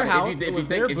think about it,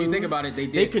 if you think about it, they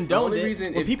did. They condoned it.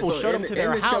 Reason, when people showed up to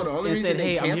their house and said,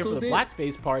 "Hey, I'm here for the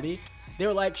blackface party," they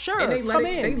were like, "Sure, and they come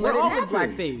in. We're all in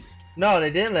blackface." No,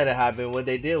 they didn't let it happen. What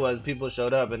they did was people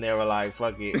showed up and they were like,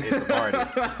 "Fuck it, it's a party."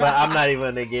 But I'm not even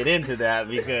gonna get into that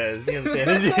because you know what I'm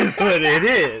saying. It is what it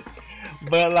is.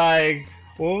 But like,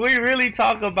 when we really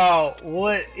talk about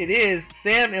what it is,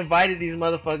 Sam invited these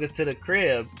motherfuckers to the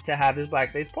crib to have his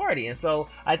blackface party. And so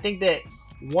I think that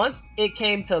once it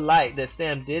came to light that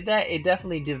Sam did that, it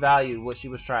definitely devalued what she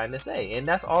was trying to say. And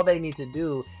that's all they need to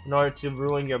do in order to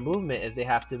ruin your movement, is they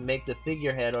have to make the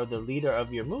figurehead or the leader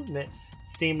of your movement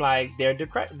seem like they're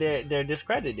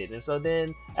discredited. And so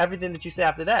then everything that you say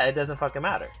after that, it doesn't fucking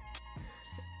matter.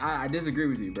 I disagree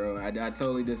with you, bro. I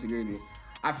totally disagree with you.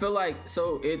 I feel like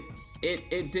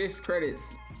it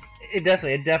discredits. It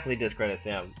definitely discredits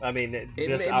Sam. I mean, it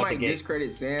might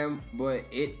discredit Sam, but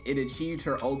it achieved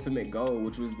her ultimate goal,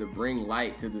 which was to bring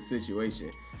light to the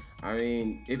situation. I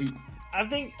mean, it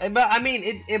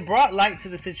brought light to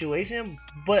the situation.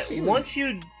 But once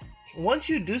you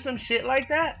do some shit like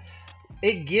that,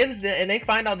 it gives them, and they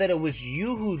find out that it was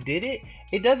you who did it.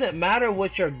 It doesn't matter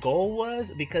what your goal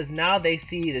was, because now they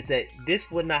see that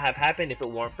this would not have happened if it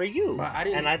weren't for you.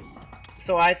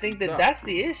 So I think that that's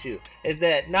the issue, is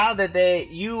that now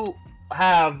that you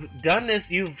have done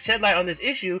this, you've shed light on this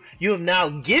issue, you have now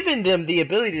given them the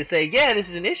ability to say, yeah, this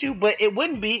is an issue, but it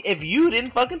wouldn't be if you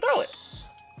didn't fucking throw it.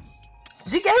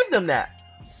 She gave them that.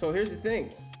 So here's the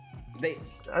thing.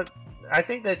 I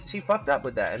think that she fucked up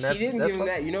with that. And she didn't give him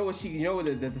that. You know what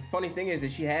the funny thing is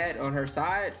that she had on her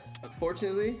side,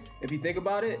 unfortunately, if you think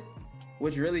about it,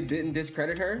 which really didn't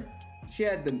discredit her, she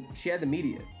had the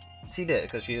media. She did,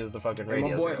 because she was the fucking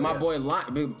radio. My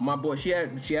boy, she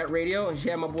had radio, and she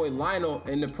had my boy Lionel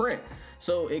in the print.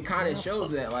 So it kind of shows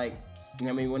that, like, you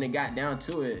know what I mean, when it got down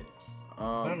to it,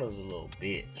 Lionel's a little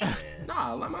bitch, man.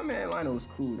 Nah, like, my man Lionel was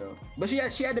cool though. But she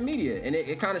had the media, and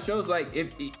it kind of shows, like,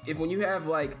 if when you have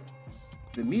like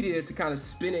the media to kind of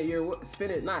spin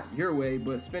it not your way,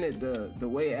 but spin it the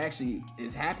way it actually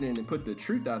is happening, and put the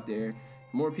truth out there,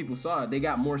 more people saw it. They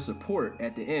got more support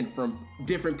at the end from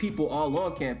different people all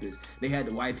on campus. They had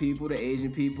the white people, the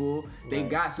Asian people. They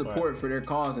got support for their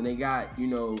cause, and they got, you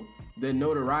know, the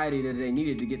notoriety that they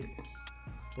needed to get.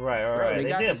 Right.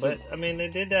 They did, but I mean, they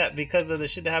did that because of the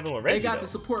shit that happened with Reggie. They got the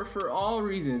support for all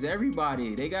reasons.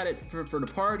 Everybody, they got it for the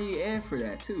party and for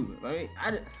that too. Like,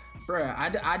 I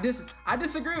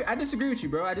disagree. I disagree with you,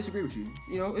 bro. I disagree with you.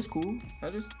 You know, it's cool.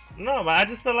 But I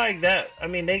just feel like that. I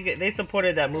mean, they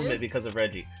supported that movement because of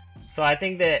Reggie. So I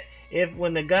think that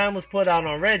when the gun was put out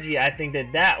on Reggie, I think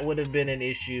that would have been an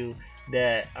issue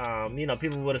that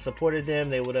people would have supported them.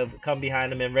 They would have come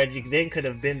behind him, and Reggie then could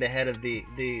have been the head of the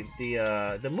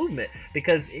movement,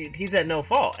 because he's at no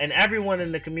fault, and everyone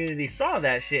in the community saw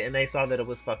that shit, and they saw that it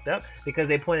was fucked up because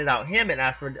they pointed out him and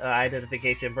asked for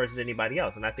identification versus anybody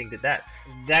else. And I think that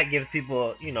gives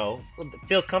people,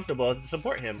 feels comfortable to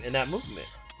support him in that movement.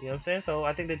 You know what I'm saying? So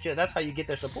I think that's how you get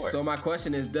their support. So my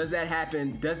question is, does that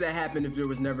happen if there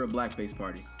was never a blackface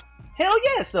party? Hell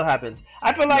yeah, it still happens.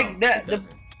 I feel like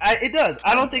it does.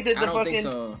 I don't think that I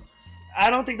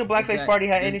don't think the blackface party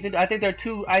had anything. I think they're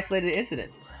two isolated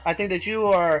incidents. I think that you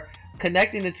are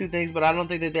connecting the two things, but I don't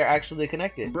think that they're actually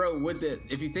connected. Bro,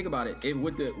 if you think about it,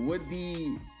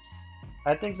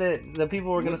 I think that the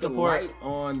people were going to support. The light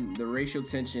on the racial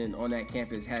tension on that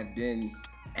campus have been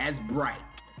as bright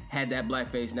had that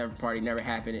blackface party never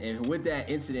happened, and would that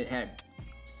incident have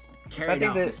carried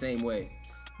out the same way?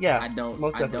 Yeah, I think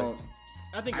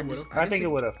it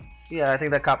would have. Yeah, I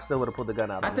think that cop still would have pulled the gun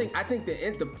out. I think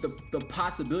the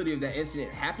possibility of that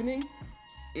incident happening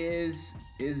is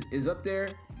up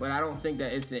there, but I don't think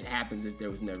that incident happens if there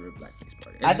was never a blackface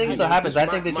party. I think it still happens. I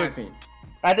think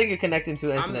you're connecting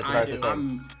two incidents that are the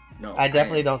same. I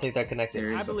definitely don't think they're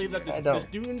connected. I believe that the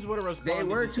students would have responded. They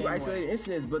were two isolated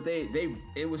incidents, but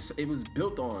it was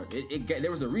built on.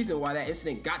 There was a reason why that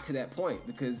incident got to that point,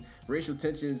 because racial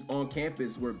tensions on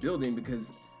campus were building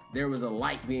because there was a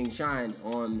light being shined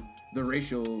on the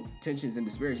racial tensions and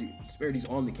disparities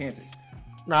on the campus.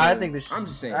 No, I think this. I'm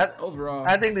just saying. Overall,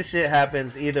 I think the shit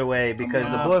happens either way,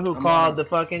 because the boy who called the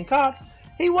fucking cops,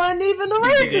 he wasn't even the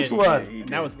racist one. And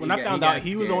that was when I found out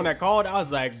he was the one that called. I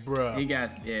was like, bruh. He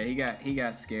got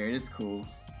scared. It's cool.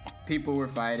 People were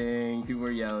fighting. People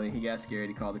were yelling. He got scared.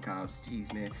 He called the cops.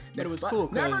 Jeez, man. But it was cool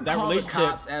because that relationship. relationship. The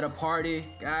cops at a party,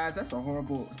 guys. That's a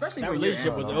horrible. Especially that when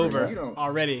relationship was over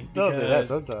already. Don't do that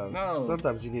sometimes. No.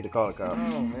 Sometimes you need to call the cops.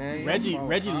 No, man.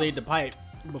 Reggie laid the pipe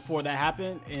before that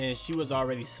happened, and she was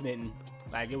already smitten.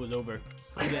 Like, it was over.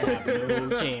 It didn't happen.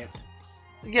 No chance.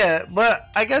 Yeah, but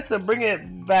I guess to bring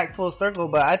it back full circle,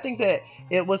 but I think that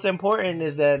what's important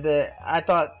is that I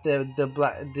thought the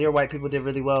black Dear White People did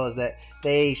really well is that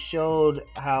they showed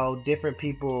how different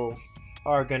people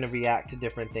are going to react to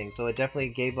different things. So it definitely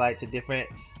gave light to different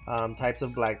types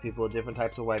of black people, different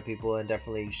types of white people, and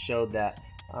definitely showed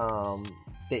um,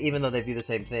 that even though they view the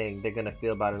same thing, they're going to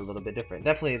feel about it a little bit different.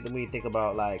 Definitely when you think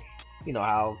about like,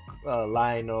 how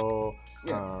Lionel,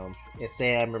 Yeah. and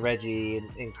Sam and Reggie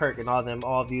and Kirk and all of them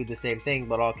all viewed the same thing,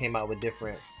 but all came out with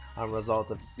different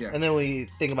results. Yeah. And then when you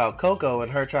think about Coco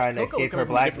and her trying to Coco was escape her coming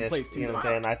from a different blackness, place, too. you know what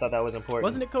I'm saying? I thought that was important.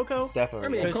 Wasn't it Coco? Definitely. I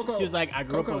mean, Yeah. Because Coco- she was like, I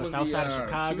grew up Coco on the was south the, side of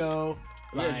Chicago.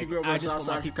 Yeah, she grew up on I the just south want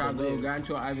my side of people to Chicago, live. got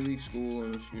into an Ivy League school,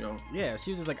 and Yeah,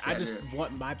 she was just like, I just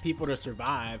want my people to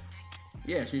survive.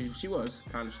 yeah, she was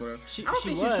kind of sort of. She- I don't she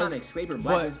think she was trying to was, escape her but-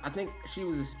 blackness. I think she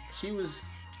was.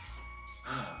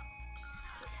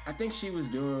 I think she was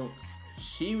doing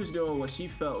what she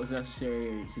felt was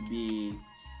necessary to be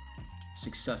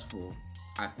successful.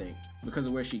 I think because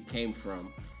of where she came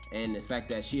from. And the fact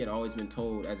that she had always been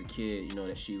told as a kid,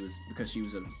 that she was, because she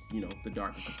was the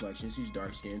darker complexion, she's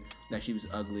dark skinned, that she was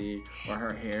ugly or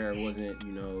her hair wasn't,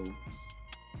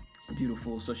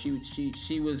 beautiful. So she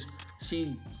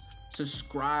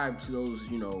subscribed to those,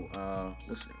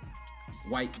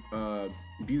 white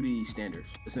beauty standards,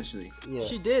 essentially. Yeah.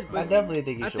 She did. I But definitely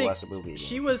think you I should think watch the movie.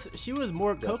 She was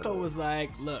more. Coco Definitely. was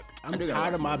like, look, I'm I do gotta tired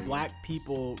watch of my the movie. black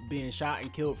people being shot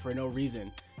and killed for no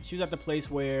reason. She was at the place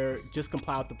where just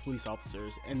comply with the police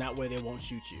officers, and that way they won't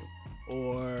shoot you,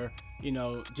 or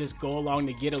just go along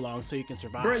to get along so you can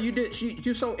survive. Bro, you did.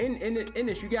 So in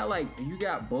this, you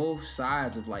got both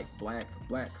sides of like black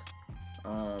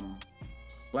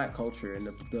culture and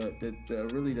the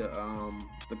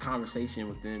conversation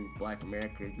within Black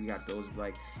America. You got those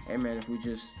like, hey man, if we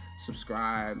just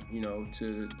subscribe,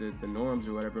 to the norms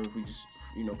or whatever, if we just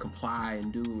comply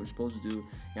and do what we're supposed to do,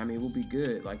 I mean, we'll be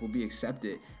good. Like, we'll be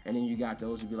accepted. And then you got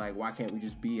those who be like, why can't we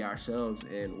just be ourselves?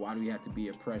 And why do we have to be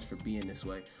oppressed for being this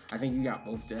way? I think you got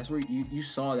both. That's where you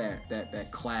saw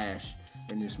that clash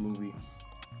in this movie.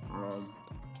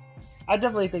 I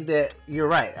definitely think that you're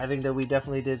right. I think that we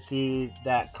definitely did see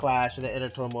that clash and the inner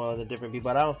turmoil of the different people.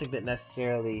 But I don't think that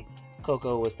necessarily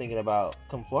Coco was thinking about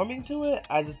conforming to it.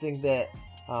 I just think that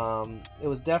it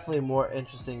was definitely more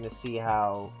interesting to see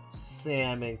how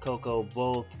Sam and Coco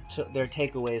both took their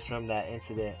takeaways from that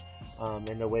incident, and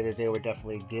the way that they were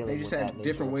definitely dealing They with just that had nature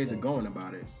different ways thing. of going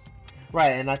about it.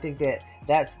 Right, and I think that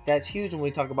that's huge when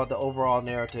we talk about the overall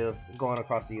narrative going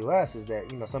across the U.S. is that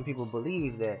some people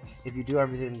believe that if you do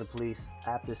everything the police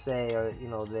have to say, or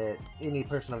that any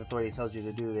person of authority tells you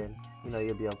to do, then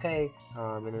you'll be okay.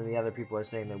 And then the other people are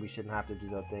saying that we shouldn't have to do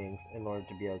those things in order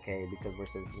to be okay because we're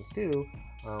citizens too.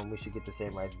 We should get the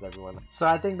same rights as everyone. So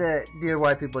I think that Dear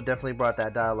White People definitely brought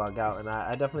that dialogue out, and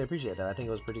I definitely appreciate that. I think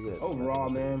it was pretty good. Overall,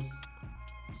 man,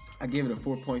 I gave it a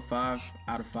 4.5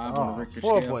 out of 5 on the Richter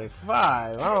scale. 4.5.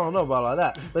 I don't know about all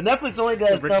that. But Netflix only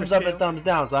does The Richter thumbs up scale? and thumbs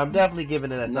down, so I'm definitely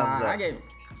giving it a thumbs up. I gave.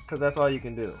 Because that's all you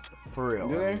can do. For real.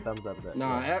 Do they? Thumbs up is that. No,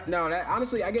 yeah. that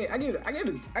honestly, I gave it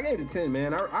a 10,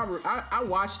 man. I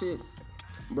watched it,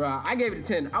 bro. I gave it a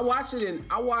 10.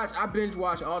 I binge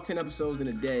watched all 10 episodes in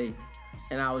a day,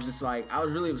 and I was just like, I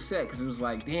was really upset because it was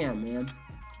like, damn, man.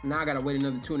 Now I gotta wait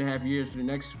another 2.5 years for the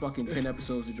next fucking 10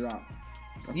 episodes to drop.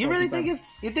 You really think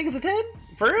it's a 10?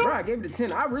 For real? Bro, I gave it a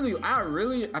 10. I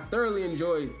thoroughly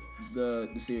enjoyed the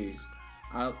series.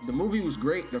 The movie was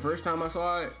great the first time I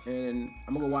saw it, and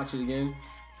I'm gonna go watch it again.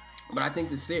 But I think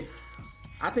the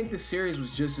series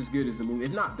was just as good as the movie,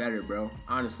 if not better, bro.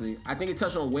 Honestly, I think it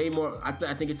touched on way more. I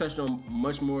think it touched on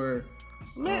much more.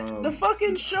 Man, the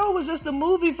fucking show was just a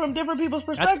movie from different people's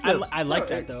perspectives. I like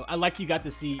that though. I like you got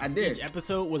to see I did. each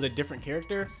episode was a different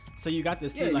character, so you got to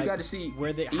see You like got to see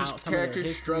where they each how some of their character's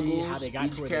history, struggles, how they got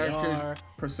each to where they character's are.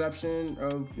 perception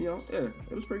of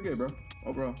it was pretty good, bro.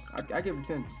 Overall, I give it a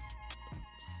 10.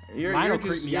 Lionel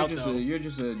creeped me out, though.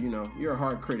 You're a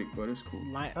hard critic, but it's cool.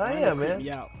 I Lionel am, creeped man.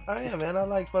 me out. I am, man. I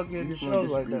like fucking Just wanna shows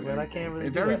like that, disagree, man. I can't really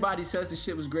If do that. everybody says the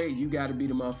shit was great, you got to be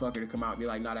the motherfucker to come out and be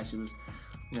like, nah, that shit was.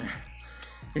 No,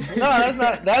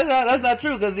 that's not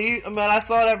true. Cause I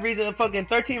saw that reason, fucking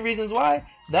 13 Reasons Why.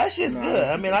 That shit's Nah, good.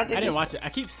 that's I mean, I think I didn't watch it. I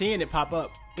keep seeing it pop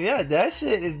up. Yeah, that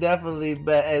shit is definitely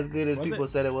as good as Was people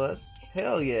it? said it was.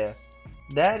 Hell yeah.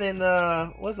 That and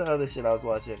what's the other shit I was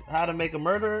watching? How to Make a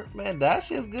Murderer. Man, that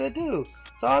shit's good too.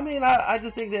 So I mean, I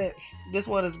just think that this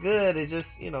one is good. It's just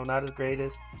not as great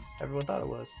as everyone thought it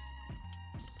was.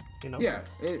 Yeah,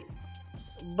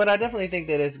 but I definitely think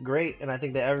that it's great, and I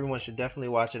think that everyone should definitely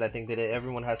watch it. I think that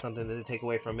everyone has something to take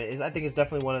away from it. I think it's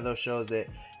definitely one of those shows that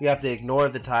you have to ignore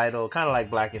the title, kind of like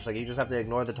Blackish. Like you just have to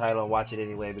ignore the title and watch it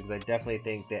anyway, because I definitely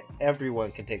think that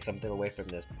everyone can take something away from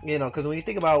this. You know, because when you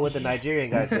think about what the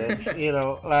Nigerian guy said, you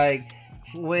know, like.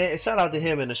 Shout out to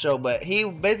him in the show, but he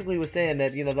basically was saying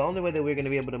that, you know, the only way that we're going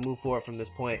to be able to move forward from this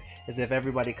point is if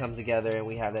everybody comes together and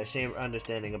we have that same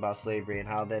understanding about slavery and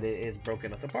how that it is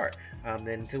broken us apart. And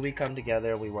until we come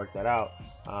together and we work that out,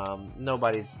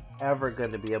 nobody's ever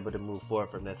going to be able to move forward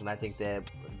from this. And I think that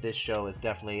this show is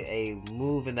definitely a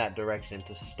move in that direction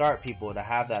to start people to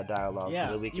have that dialogue,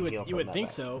 so that we can heal from that. You would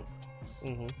think so.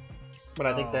 Mm-hmm. But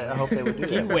I think that I hope they would do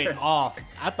that. He went off.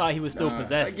 I thought he was still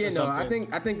possessed. Again, or something.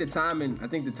 I think the timing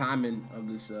of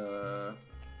this the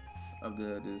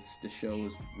show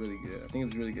was really good. I think it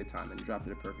was really good timing. It dropped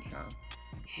at a perfect time.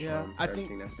 Yeah, I think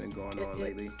everything that's been going on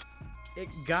lately. It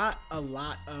got a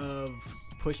lot of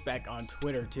pushback on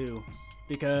Twitter too,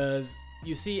 because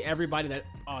you see everybody that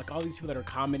all these people that are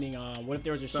commenting on what if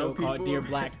there was a show called Dear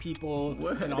Black People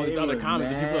and all these other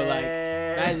comments, and people are like,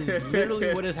 that is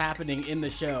literally what is happening in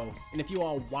the show. And if you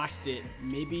all watched it,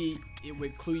 maybe it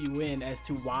would clue you in as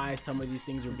to why some of these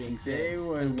things are being said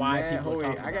and why people are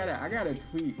talking about it. I got a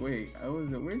tweet. Wait,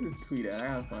 where's this tweet at? I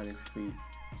gotta find this tweet.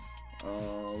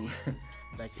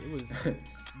 Like it was.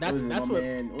 That's what.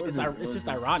 It's just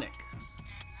ironic.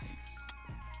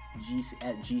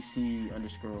 At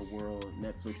GC_world,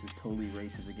 Netflix is totally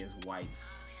racist against whites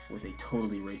with a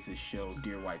totally racist show,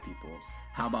 Dear White People.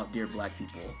 How about Dear Black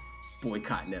People?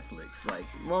 Boycott Netflix. Like,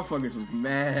 motherfuckers was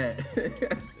mad.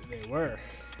 They were.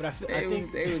 But I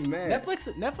think they was mad.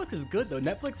 Netflix is good, though.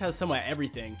 Netflix has some of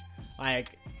everything.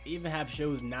 Like, even have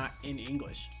shows not in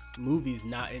English. Movies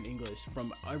not in English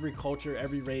from every culture,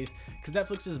 every race, because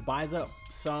Netflix just buys up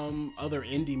some other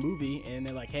indie movie and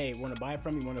they're like, hey, want to buy it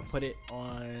from you, want to put it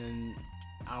on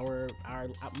our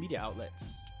media outlets.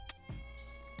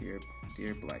 Dear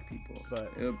Black People.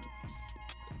 But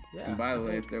yeah. And by the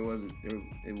way, if it would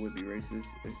be racist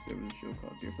if there was a show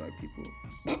called Dear Black People.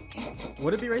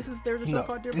 Would it be racist if there was a show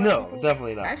called Dear Black People? No,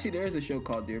 definitely not. Actually, there is a show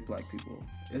called Dear Black People.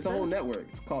 It's a whole network.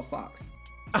 It's called Fox.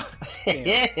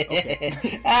 Okay.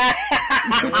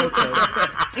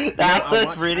 That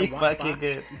was pretty fucking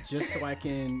good. Just so I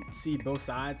can see both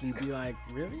sides and be like,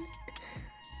 really?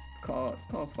 It's called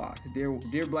Fox. Dear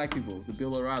Black People, the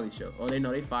Bill O'Reilly show. Oh,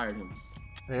 they fired him.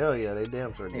 Hell yeah, they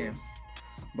damn sure did.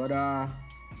 But yeah.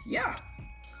 Yeah.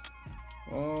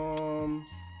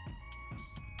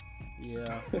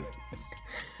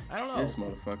 I don't know. This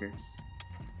motherfucker.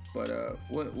 But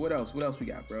what else? What else we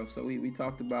got, bro? So we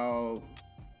talked about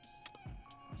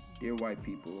Dear White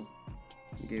People.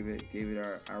 We gave it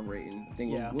our rating. I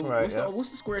think what's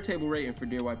the square table rating for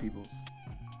Dear White People?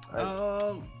 I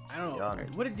don't know.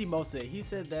 What did Demo say? He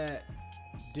said that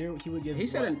he would give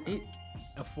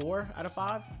a 4 out of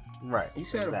 5. Right. He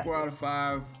said a 4 out of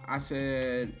 5. I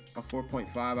said a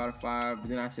 4.5 out of 5. But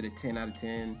then I said a 10 out of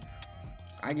 10.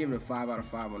 I give it a 5 out of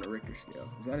 5 on the Richter scale.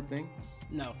 Is that a thing?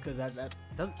 No, because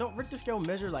don't Richter scale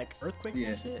measure like earthquakes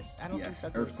and shit? I don't think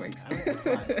that's earthquakes.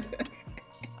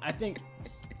 I think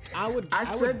I would. I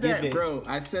said that, bro.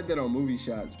 I said that on Movie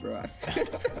Shots, bro.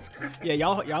 Yeah,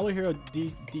 y'all will hear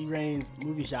D Rain's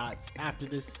Movie Shots after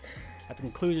the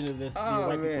conclusion of this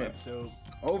White People episode.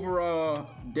 Overall,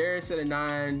 Darius said a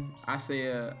 9. I say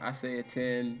a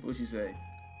 10. What you say?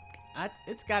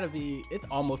 It's gotta be. It's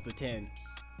almost a 10.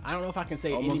 I don't know if I can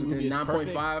say almost any movie is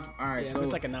perfect. 9.5. All right, yeah, so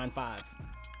it's like a 9.5.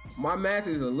 My math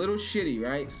is a little shitty,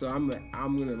 right? So I'm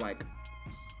gonna like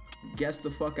guess the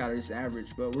fuck out of this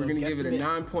average, but we're gonna give it a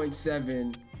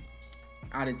 9.7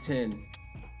 out of 10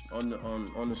 on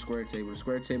the square table. The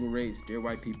square table rates Dear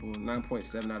White People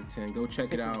 9.7 out of 10. Go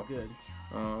check it out. Good.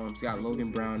 It's got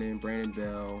Logan Brown in, Brandon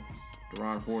Bell,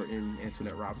 Deron Horton,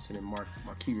 Antoinette Robinson, and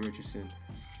Marquis Richardson.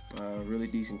 Really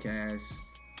decent cast.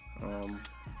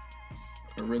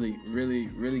 A really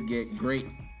great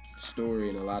story,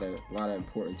 and a lot of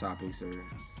important topics are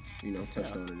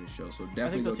touched on in this show. So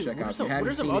definitely go check out. What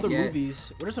are some other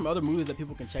movies? What are some other movies that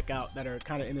people can check out that are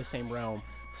kind of in the same realm?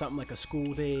 Something like a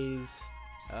School Days.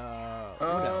 What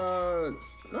else?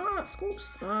 School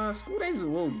Days is a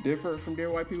little different from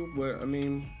Dear White People, but I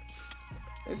mean,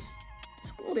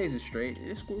 School Days is straight.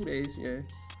 It's School Days, yeah.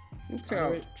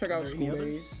 Check out School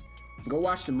Days. Go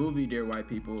watch the movie Dear White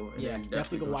People, and then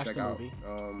definitely go watch the movie.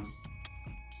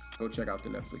 Go check out the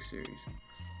Netflix series.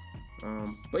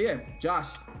 But yeah, Josh,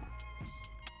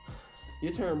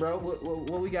 your turn, bro.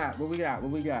 What we got? Movie shots.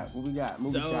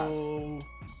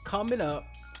 Coming up,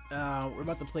 we're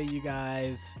about to play you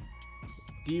guys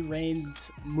D Rain's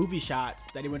movie shots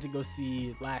that he went to go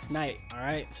see last night. All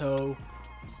right, so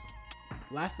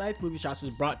last night's movie shots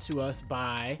was brought to us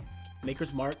by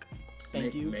Maker's Mark.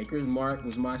 Thank you. Maker's Mark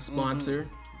was my sponsor.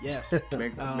 Mm-hmm. Yes.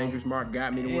 Maker's Mark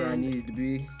got me to where I needed to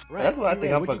be. Right. That's what I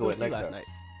think I'm fucking with next next night.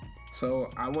 So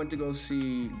I went to go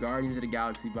see Guardians of the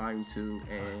Galaxy Volume 2,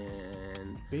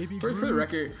 and Baby for the Groot.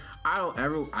 record, I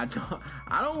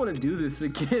don't want to do this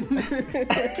again.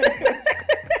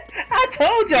 I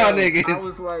told y'all niggas. I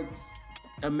was like,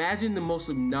 imagine the most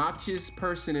obnoxious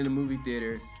person in a movie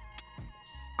theater.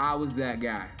 I was that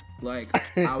guy. Like,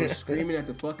 I was screaming at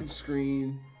the fucking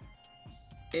screen,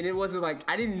 and it wasn't like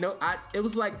I didn't know. It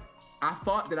was like I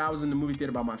thought that I was in the movie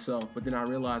theater by myself, but then I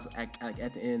realized at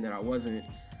the end that I wasn't.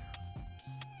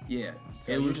 Yeah,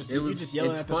 So you're just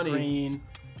yelling at the funny. screen.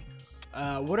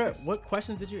 What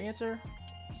questions did you answer?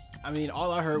 I mean,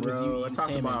 all I heard was you eating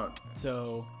salmon.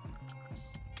 So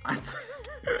I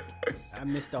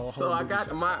missed the whole. So I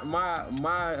got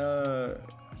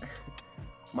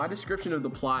my description of the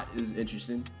plot is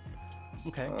interesting.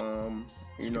 Okay.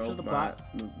 You know, of the plot.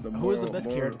 The Who is the best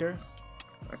character?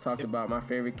 I talked about my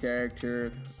favorite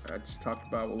character. I just talked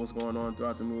about what was going on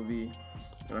throughout the movie.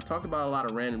 And I talked about a lot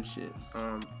of random shit.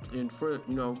 And for,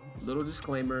 little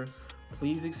disclaimer,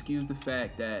 please excuse the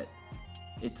fact that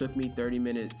it took me 30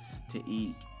 minutes to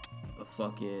eat a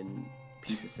fucking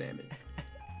piece of salmon.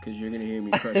 Because you're going to hear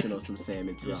me crushing on some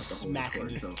salmon throughout the whole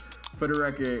recording. So, for the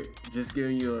record, just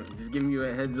giving you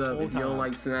a heads up. If you don't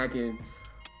like snacking,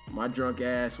 my drunk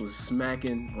ass was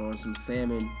smacking on some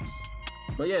salmon.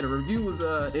 But yeah, the review was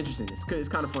interesting. It's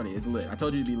kind of funny. It's lit. I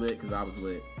told you to be lit because I was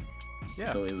lit. Yeah.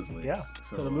 So it was lit. Yeah.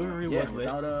 So the movie review was lit.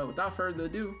 Without further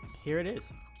ado, Here it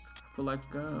is. I feel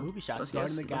like Movie shots.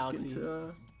 Guardians of the Galaxy. Let's get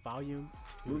into, Volume.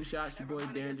 movie shots. Your boy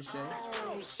Darren Deshay.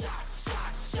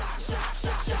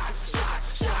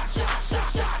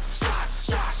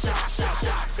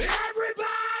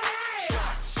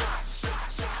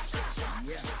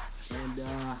 Yeah. And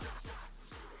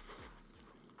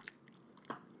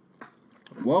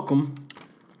welcome.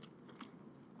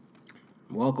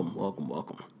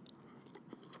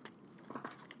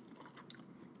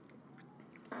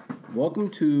 Welcome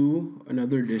to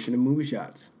another edition of Movie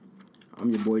Shots. I'm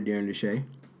your boy Darren Deshay.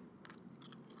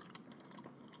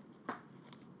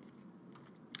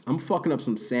 I'm fucking up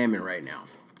some salmon right now.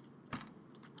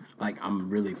 Like, I'm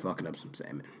really fucking up some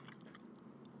salmon.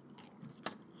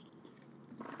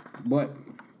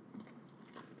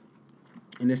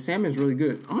 And the salmon's really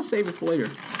good. I'm gonna save it for later.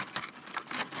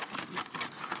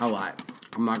 I lied.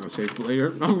 I'm not gonna save it for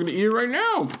later. I'm gonna eat it right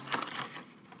now.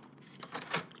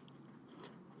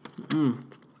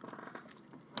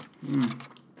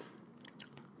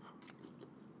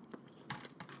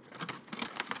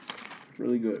 It's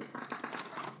really good.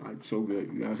 Like, so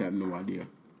good. You guys have no idea.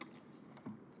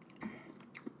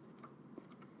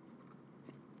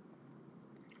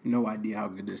 No idea how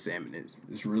good this salmon is.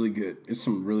 It's really good. It's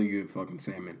some really good fucking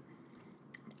salmon.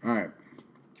 All right.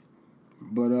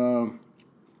 But,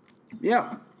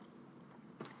 yeah.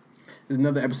 There's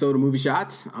another episode of Movie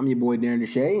Shots. I'm your boy Darren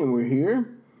Deshay, and we're here.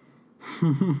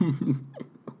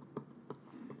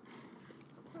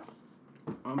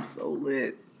 I'm so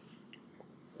lit.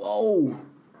 Whoa.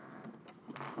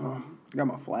 Got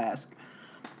my flask.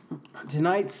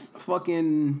 Tonight's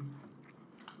fucking...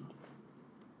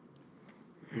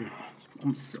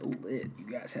 I'm so lit. You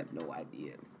guys have no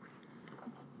idea.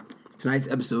 Tonight's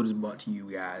episode is brought to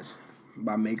you guys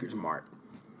by Maker's Mark.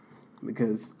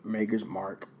 Because Maker's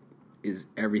Mark is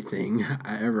everything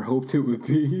I ever hoped it would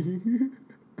be.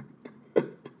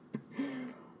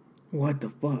 What the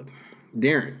fuck?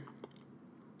 Darren,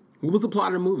 what was the plot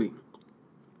of the movie?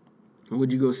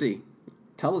 What'd you go see?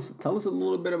 Tell us a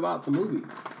little bit about the movie.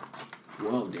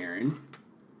 Well, Darren,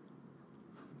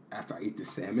 after I eat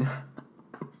this salmon...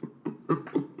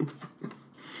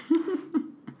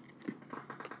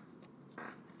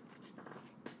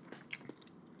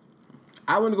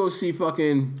 I want to go see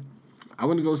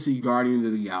Guardians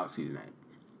of the Galaxy tonight.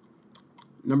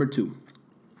 Number 2.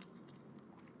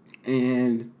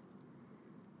 And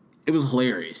it was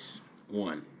hilarious.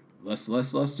 One. Let's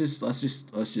just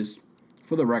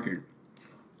for the record,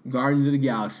 Guardians of the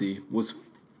Galaxy was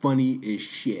funny as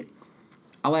shit.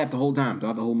 I laughed the whole time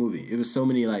throughout the whole movie. It was so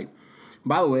many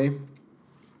by the way,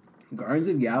 Guardians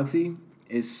of the Galaxy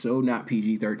is so not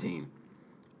PG-13.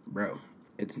 Bro,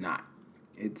 it's not.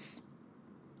 It's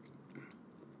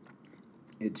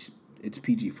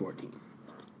PG-14.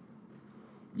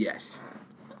 Yes.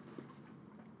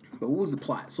 But what was the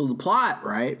plot? So the plot,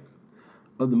 right,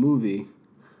 of the movie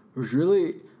was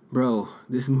really, bro,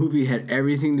 this movie had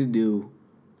everything to do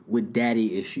with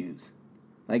daddy issues.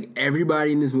 Like,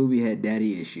 everybody in this movie had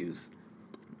daddy issues.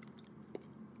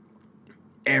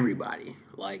 Everybody.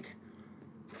 Like,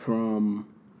 from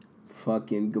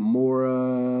fucking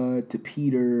Gamora to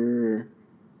Peter.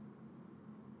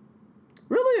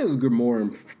 Really, it was Gamora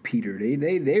and Peter.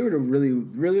 They were the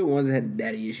really ones that had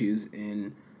daddy issues,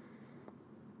 and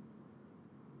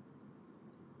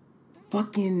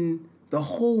fucking the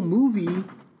whole movie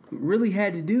really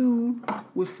had to do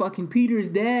with fucking Peter's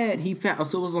dad.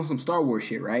 So it was on some Star Wars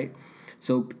shit, right?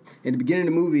 So in the beginning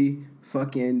of the movie,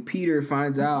 fucking Peter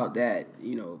finds out that,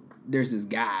 you know, there's this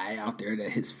guy out there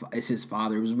that it's his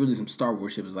father. It was really some Star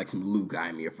Wars shit. It was like some Luke, I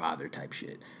am your father type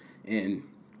shit. And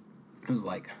it was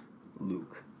like,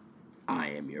 Luke, I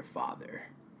am your father.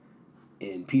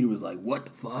 And Peter was like, what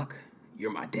the fuck?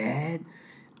 You're my dad?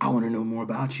 I want to know more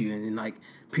about you. And then, like,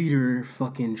 Peter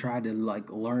fucking tried to, like,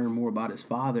 learn more about his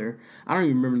father. I don't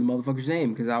even remember the motherfucker's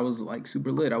name because I was, like,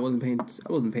 super lit. I wasn't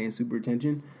paying super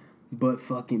attention. But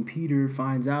fucking Peter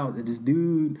finds out that this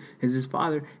dude is his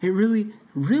father. And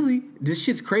really, this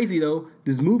shit's crazy, though.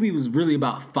 This movie was really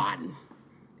about fighting.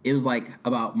 It was, like,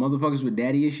 about motherfuckers with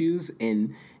daddy issues.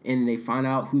 And they find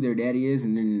out who their daddy is.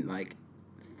 And then, like,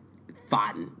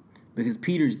 fighting. Because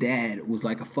Peter's dad was,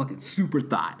 like, a fucking super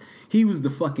thought. He was the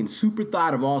fucking super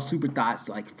thought of all super thoughts.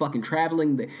 Like, fucking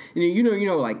traveling. You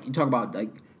know, like, you talk about, like,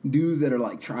 dudes that are,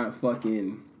 like, trying to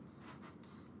fucking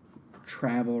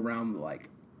travel around, like,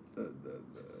 the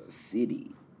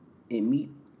city and meet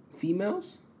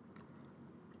females.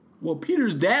 Well,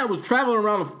 Peter's dad was traveling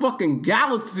around the fucking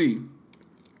galaxy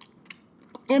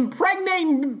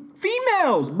impregnating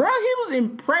females, bro. He was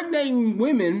impregnating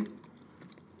women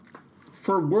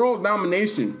for world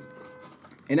domination.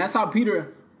 And that's how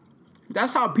Peter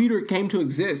came to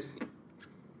exist.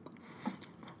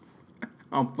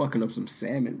 I'm fucking up some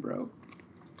salmon, bro.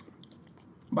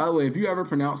 By the way, if you ever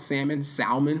pronounce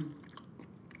salmon,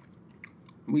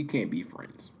 we can't be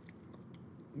friends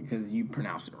because you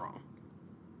pronounce it wrong.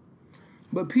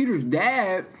 But Peter's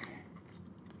dad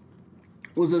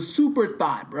was a super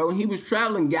thought, bro. And he was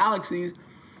traveling galaxies,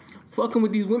 fucking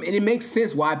with these women. And it makes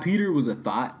sense why Peter was a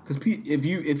thought. Because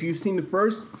if you've seen the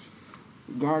first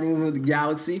Guardians of the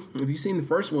Galaxy, if you've seen the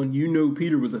first one, you know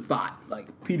Peter was a thought. Like,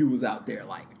 Peter was out there,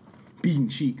 like, beating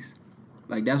cheeks.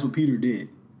 Like, that's what Peter did.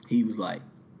 He was like,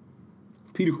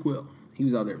 Peter Quill. He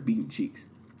was out there beating cheeks.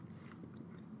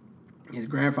 His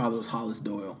grandfather was Hollis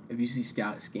Doyle. If you see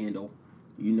Scandal,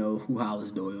 you know who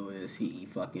Hollis Doyle is. He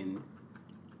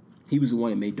was the one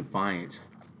that made Defiance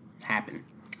happen.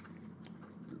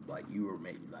 Like,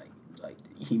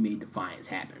 he made Defiance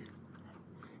happen.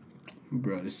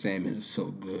 Bro, this salmon is so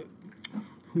good.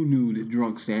 Who knew that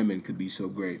drunk salmon could be so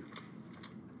great?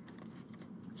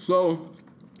 So,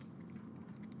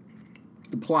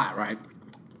 the plot, right,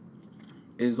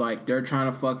 is like they're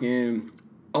trying to fucking...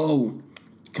 Oh,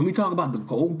 can we talk about the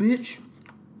gold bitch?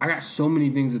 I got so many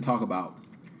things to talk about.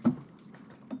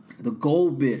 The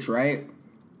gold bitch, right?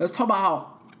 Let's talk about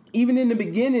how, even in the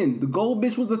beginning, the gold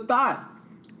bitch was a thought.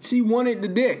 She wanted the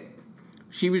dick.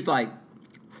 She was like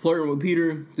flirting with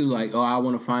Peter. She was like, oh, I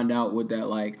want to find out what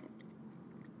that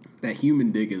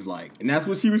human dick is like. And that's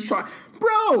what she was trying.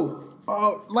 Bro!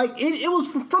 It was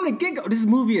from the get-go. This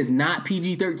movie is not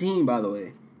PG-13, by the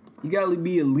way. You gotta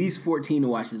be at least 14 to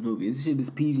watch this movie. This shit is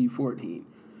PG-14.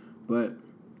 But,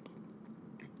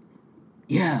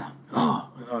 yeah. Oh,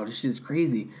 this shit is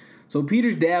crazy. So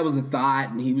Peter's dad was a thought,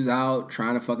 and he was out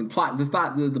trying to fucking plot. The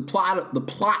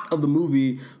plot of the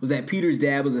movie was that Peter's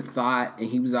dad was a thought, and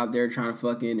he was out there trying to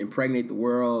fucking impregnate the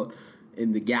world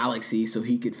in the galaxy so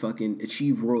he could fucking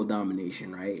achieve world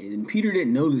domination, right? And Peter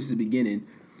didn't know this at the beginning,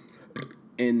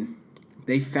 and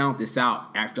they found this out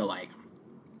after, like,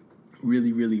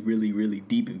 really, really, really, really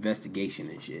deep investigation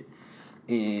and shit.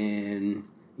 And,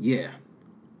 yeah,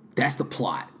 that's the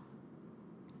plot.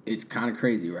 It's kind of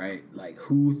crazy, right? Like,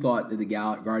 who thought that the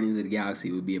Guardians of the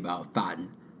Galaxy would be about thought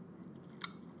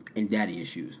and daddy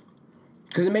issues?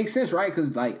 Because it makes sense, right?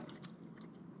 Because, like,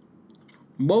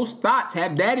 most thoughts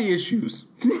have daddy issues.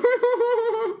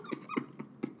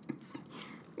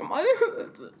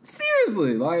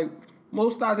 Seriously, like,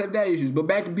 most thoughts have daddy issues. But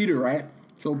back to Peter, right?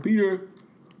 So Peter...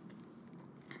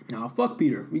 Nah, fuck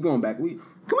Peter. We going back. Can we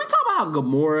talk about how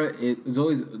Gamora is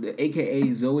always,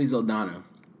 a.k.a. Zoe Saldana?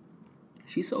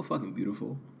 She's so fucking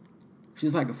beautiful.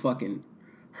 She's like a fucking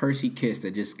Hershey Kiss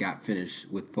that just got finished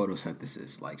with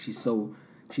photosynthesis. Like, she's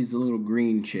a little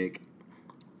green chick.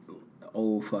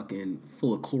 Old fucking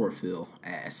full of chlorophyll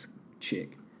ass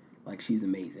chick. Like, she's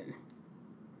amazing.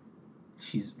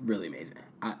 She's really amazing.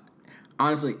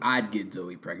 Honestly, I'd get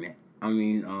Zoe pregnant.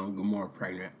 Gamora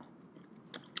pregnant.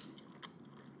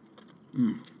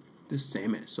 This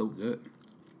salmon is so good.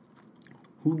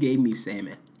 Who gave me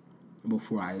salmon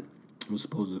before I was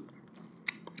supposed to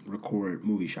record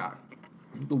Movie Shot?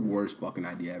 The worst fucking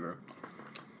idea ever.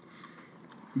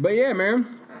 But yeah,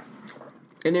 man.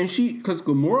 And then because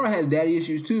Gamora has daddy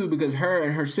issues too, because her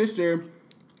and her sister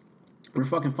were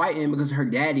fucking fighting because her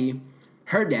daddy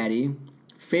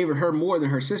favored her more than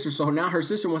her sister. So now her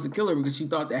sister wants to kill her because she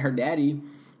thought that her daddy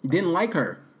didn't like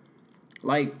her.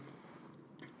 Like,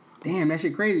 damn, that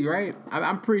shit crazy, right?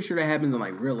 I'm pretty sure that happens in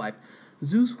like real life.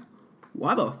 Zeus,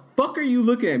 why the fuck are you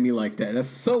looking at me like that? That's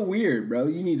so weird, bro.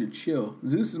 You need to chill.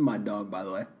 Zeus is my dog, by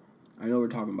the way. I know we're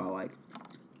talking about like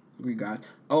Greek gods.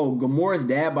 Oh, Gamora's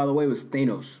dad, by the way, was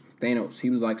Thanos. He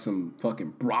was like some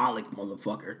fucking brolic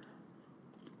motherfucker.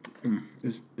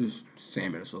 This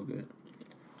salmon is so good.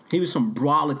 He was some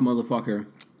brolic motherfucker.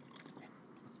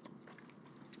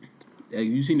 Yeah,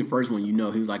 you seen the first one, you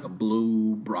know he was like a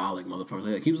blue brolic motherfucker.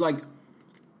 Like, he was like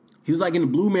in the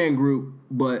Blue Man Group,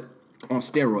 but on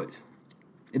steroids.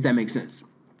 If that makes sense.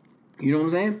 You know what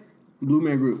I'm saying? Blue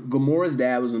Man Group. Gamora's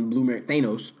dad was in Blue Man.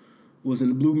 Thanos was in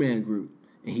the Blue Man Group,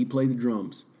 and he played the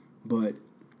drums, but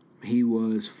he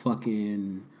was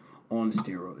fucking on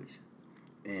steroids,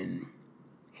 and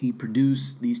he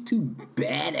produced these two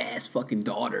badass fucking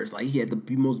daughters. Like, he had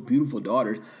the most beautiful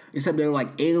daughters, except they were like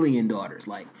alien daughters.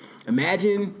 Like,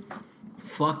 imagine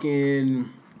fucking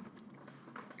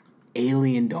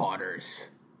alien daughters.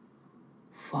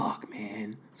 Fuck,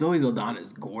 man. Zoe Saldana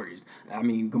is gorgeous. I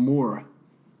mean, Gamora.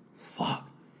 Fuck.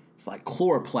 It's like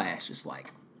chloroplast, just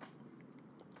like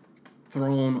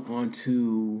thrown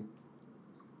onto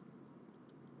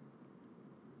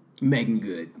Megan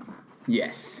Good.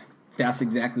 Yes. That's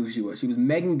exactly what she was. She was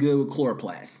Megan Good with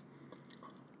chloroplast.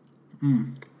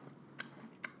 Bro,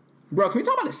 can we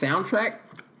talk about the soundtrack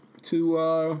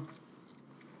to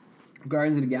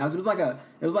Guardians of the Galaxy? It was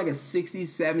like a 60s,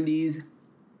 70s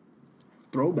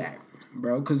throwback,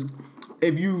 bro. Because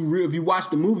if you watch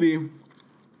the movie,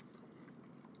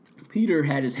 Peter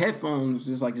had his headphones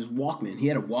just like this Walkman. He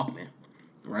had a Walkman,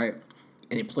 right?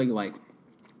 And it played like,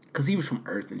 because he was from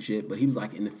Earth and shit, but he was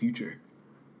like in the future,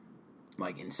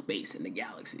 like in space, in the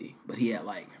galaxy. But he had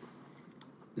like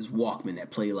this Walkman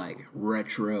that played like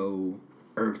retro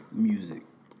Earth music.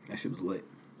 That shit was lit.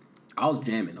 I was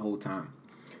jamming the whole time.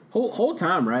 Whole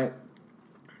time, right?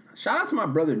 Shout out to my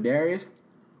brother Darius.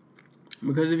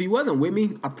 Because if he wasn't with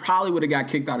me, I probably would have got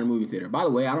kicked out of the movie theater. By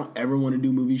the way, I don't ever want to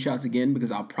do movie shots again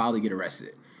because I'll probably get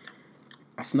arrested.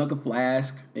 I snuck a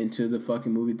flask into the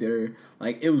fucking movie theater.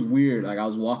 Like, it was weird. Like, I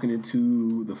was walking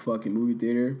into the fucking movie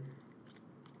theater,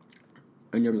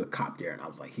 and there was a cop there, and I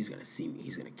was like, he's going to see me.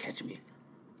 He's going to catch me.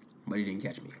 But he didn't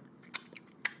catch me.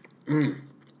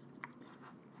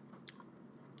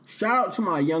 Shout out to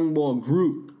my young boy,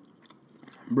 Groot.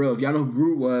 Bro, if y'all know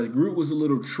who Groot was a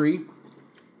little tree.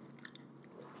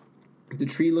 The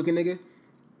tree-looking nigga,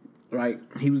 right?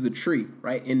 He was the tree,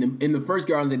 right? In the first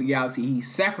Guardians of the Galaxy, he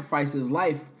sacrificed his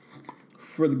life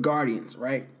for the Guardians,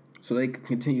 right? So they could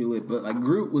continue to live. But like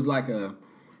Groot was like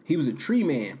he was a tree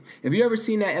man. Have you ever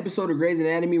seen that episode of Grey's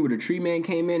Anatomy where the tree man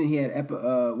came in and he had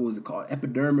what was it called?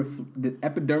 Epidermal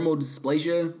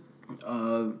dysplasia,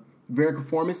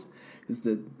 verruciformis.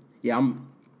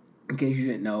 In case you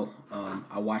didn't know,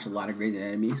 I watched a lot of Grey's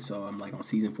Anatomy, so I'm like on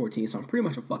season 14, so I'm pretty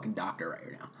much a fucking doctor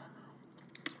right now.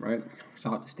 Right?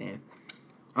 Shout out to Stan.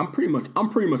 I'm pretty much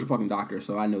a fucking doctor,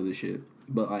 so I know this shit.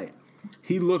 But like,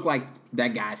 he looked like that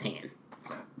guy's hand.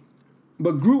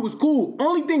 But Groot was cool.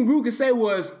 Only thing Groot could say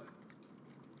was,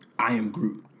 I am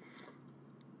Groot.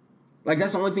 Like,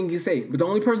 that's the only thing he could say. But the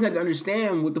only person that could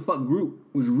understand what the fuck Groot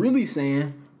was really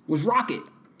saying was Rocket.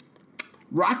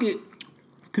 Rocket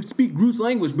could speak Groot's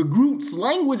language, but Groot's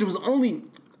language was only,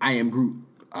 I am Groot.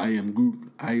 I am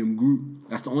Groot. I am Groot.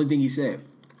 That's the only thing he said.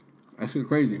 That's shit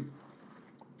crazy.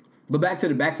 But back to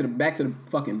the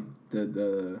fucking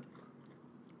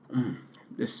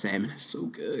this salmon is so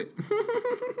good.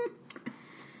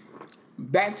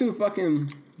 Back to the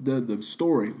fucking the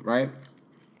story, right?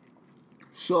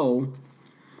 So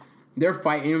they're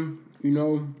fighting, you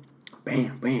know,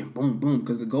 bam, bam, boom, boom,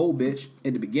 because the gold bitch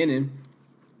at the beginning,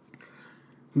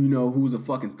 you know, who was a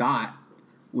fucking thought,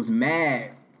 was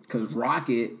mad because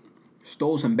Rocket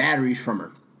stole some batteries from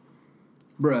her.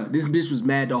 Bruh, this bitch was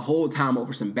mad the whole time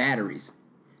over some batteries.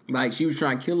 Like, she was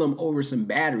trying to kill him over some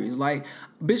batteries. Like,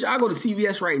 bitch, I go to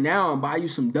CVS right now and buy you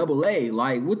some AA.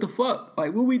 Like, what the fuck?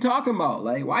 Like, what we talking about?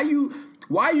 Like, why you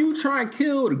trying to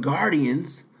kill the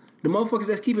Guardians, the motherfuckers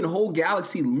that's keeping the whole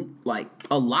galaxy, like,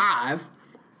 alive,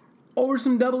 over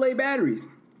some AA batteries?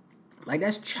 Like,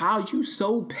 that's child, you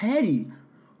so petty.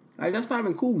 Like, that's not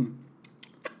even cool.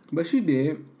 But she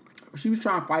did. She was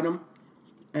trying to fight him,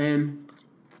 and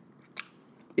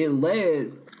it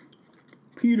led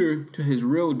Peter to his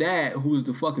real dad, who was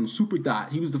the fucking super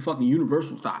thought. He was the fucking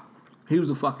universal thought. He was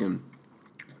a fucking.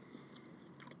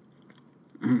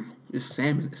 This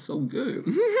salmon is so good.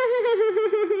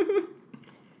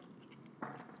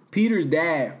 Peter's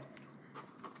dad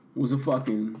was a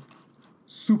fucking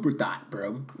super thought,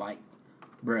 bro. Like,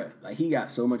 bruh, like he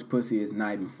got so much pussy, it's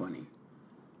not even funny.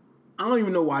 I don't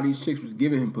even know why these chicks was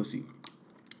giving him pussy.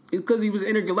 It's because he was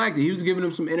intergalactic. He was giving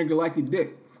them some intergalactic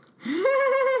dick.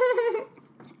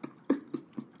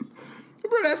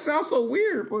 Bro, that sounds so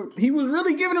weird, but he was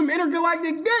really giving them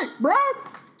intergalactic dick, bro.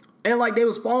 And like they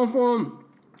was falling for him.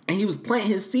 And he was planting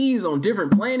his seeds on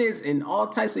different planets and all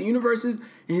types of universes.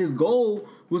 And his goal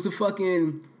was to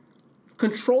fucking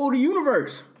control the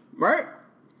universe, right?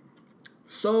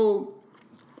 So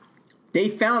they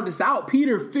found this out.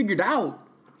 Peter figured out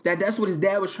that that's what his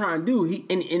dad was trying to do.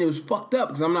 And it was fucked up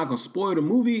because I'm not gonna spoil the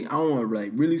movie. I don't want to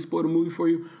like really spoil the movie for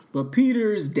you. But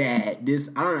Peter's dad,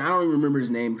 I don't even remember his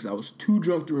name because I was too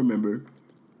drunk to remember,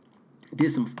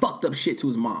 did some fucked up shit to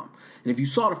his mom. And if you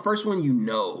saw the first one, you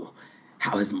know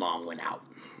how his mom went out.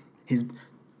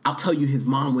 I'll tell you, his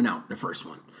mom went out in the first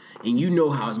one. And you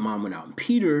know how his mom went out. And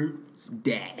Peter's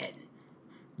dad,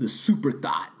 the super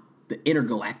thought, the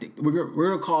intergalactic,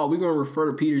 we're gonna refer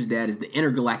to Peter's dad as the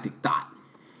intergalactic thought.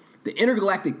 The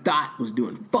intergalactic thought was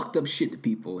doing fucked up shit to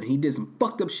people. And he did some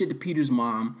fucked up shit to Peter's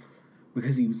mom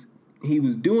because he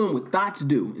was doing what thoughts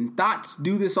do. And thoughts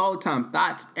do this all the time.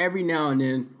 Thoughts, every now and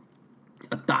then,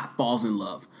 a thought falls in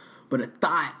love. But a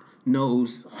thought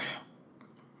knows...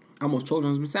 I almost told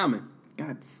him it was salmon.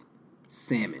 God, it's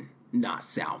salmon, not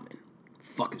salmon.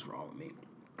 Fuck is wrong with me?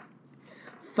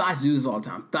 Thoughts do this all the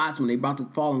time. Thoughts, when they about to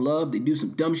fall in love, they do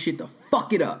some dumb shit to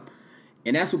fuck it up.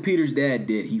 And that's what Peter's dad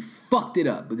did. He fucked it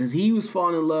up because he was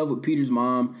falling in love with Peter's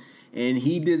mom, and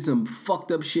he did some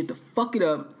fucked up shit to fuck it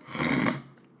up.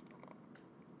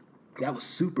 That was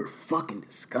super fucking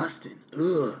disgusting.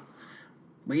 Ugh.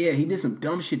 But yeah, he did some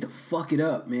dumb shit to fuck it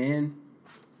up, man.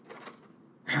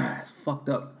 It's fucked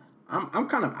up.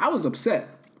 I was upset.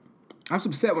 I was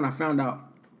upset when I found out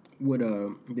what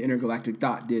the intergalactic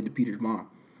thought did to Peter's mom.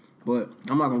 But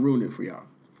I'm not gonna ruin it for y'all.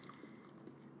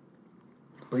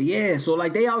 But yeah, so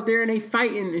like they out there and they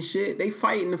fighting and shit. They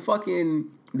fighting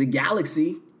the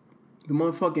galaxy. The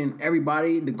motherfucking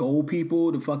everybody, the gold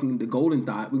people, the golden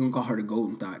thought. We're gonna call her the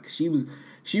golden thought. Cause she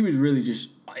was really just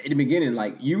at the beginning,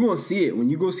 like you gonna see it. When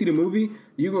you go see the movie,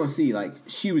 you gonna see like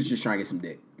she was just trying to get some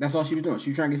dick. That's all she was doing. She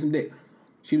was trying to get some dick.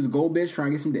 She was a gold bitch trying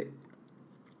to get some dick.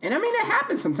 And I mean, that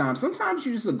happens sometimes. Sometimes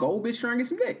you're just a gold bitch trying to get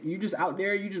some dick. You just out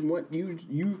there, you just want,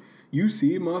 you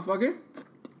see a motherfucker.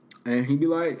 And he'd be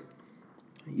like,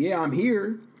 yeah, I'm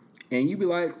here. And you'd be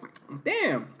like,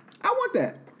 damn, I want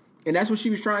that. And that's what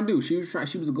she was trying to do. She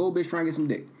was a gold bitch trying to get some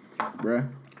dick. Bruh.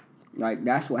 Like,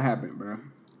 that's what happened, bruh.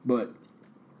 But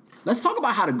let's talk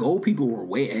about how the gold people were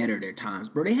way ahead of their times,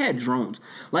 bro. They had drones.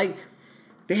 Like,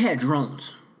 they had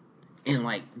drones. And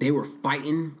like they were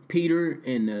fighting Peter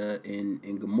and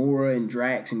Gamora and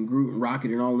Drax and Groot and Rocket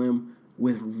and all them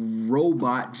with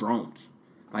robot drones.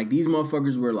 Like these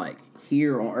motherfuckers were like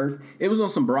here on Earth. It was on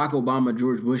some Barack Obama,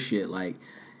 George Bush shit. Like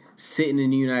sitting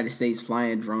in the United States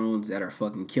flying drones that are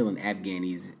fucking killing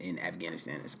Afghanis in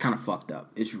Afghanistan. It's kind of fucked up.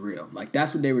 It's real. Like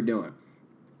that's what they were doing,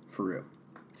 for real.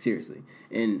 Seriously.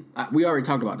 And we already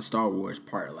talked about the Star Wars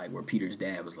part, like where Peter's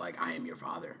dad was like, "I am your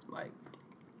father." Like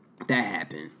that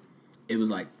happened. It was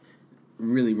like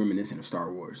really reminiscent of Star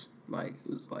Wars. Like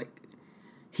it was like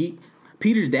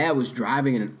Peter's dad was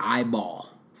driving an eyeball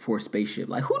for a spaceship.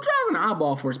 Like who drives an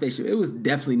eyeball for a spaceship? It was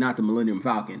definitely not the Millennium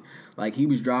Falcon. Like he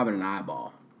was driving an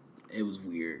eyeball. It was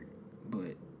weird,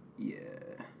 but yeah.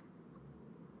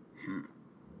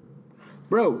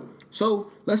 Bro, so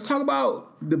let's talk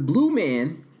about the blue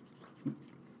man.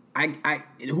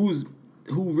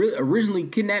 Who originally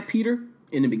kidnapped Peter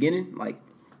in the beginning, like.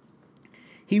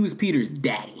 He was Peter's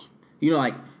daddy. You know,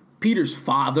 like, Peter's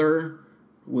father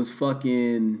was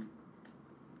fucking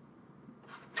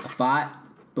a thought,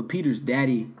 but Peter's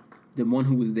daddy, the one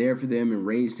who was there for them and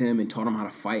raised him and taught him how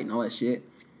to fight and all that shit,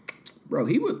 in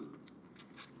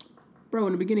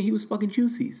the beginning, he was fucking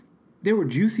juicies. There were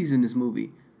juicies in this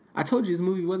movie. I told you this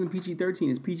movie wasn't PG-13,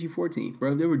 it's PG-14.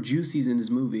 Bro, there were juicies in this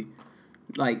movie.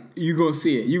 Like, you gonna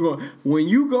see it. When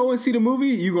you go and see the movie,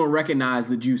 you gonna recognize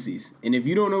the juicies. And if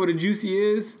you don't know what a juicy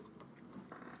is,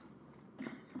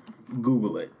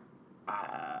 Google it.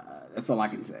 That's all I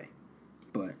can say.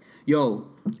 But, yo,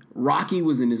 Rocky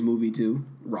was in this movie too.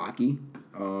 Rocky.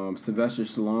 Sylvester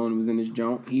Stallone was in this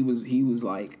joint. He was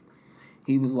like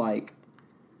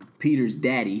Peter's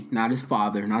daddy, not his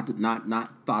father, not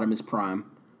Thotimus Prime,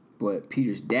 but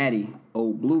Peter's daddy,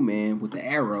 old blue man with the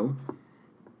arrow.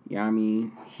 Yeah, I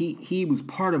mean, he was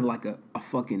part of like a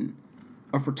fucking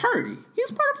a fraternity. He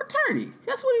was part of fraternity.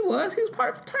 That's what he was. He was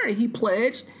part of fraternity. He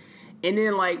pledged, and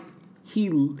then like he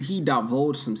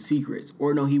divulged some secrets.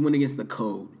 Or no, he went against the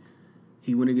code.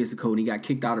 He went against the code and he got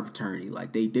kicked out of fraternity.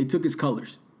 Like they took his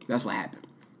colors. That's what happened.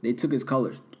 They took his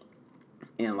colors.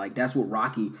 And like that's what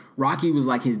Rocky was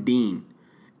like his dean.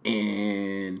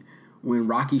 And when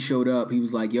Rocky showed up, he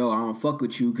was like, yo, I don't fuck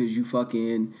with you because you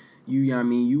fucking, you know what I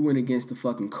mean, you went against the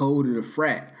fucking code of the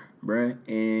frat, bruh.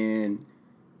 And,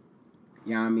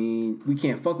 you know what I mean, we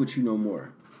can't fuck with you no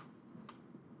more.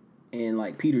 And,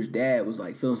 like, Peter's dad was,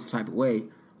 like, feeling some type of way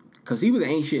because he was an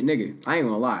ain't shit nigga. I ain't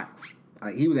gonna lie.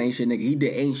 Like, he was an ain't shit nigga. He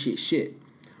did ain't shit.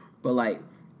 But,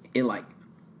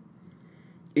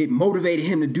 it motivated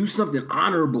him to do something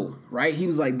honorable, right? He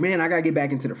was like, man, I gotta get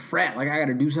back into the frat. Like, I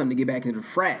gotta do something to get back into the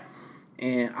frat.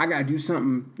 And I gotta do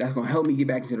something that's gonna help me get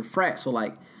back into the frat. So,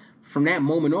 like, from that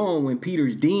moment on, when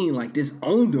Peter's dean, like,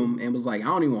 disowned him and was like, I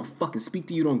don't even want to fucking speak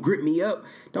to you. Don't grip me up.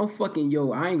 Don't fucking,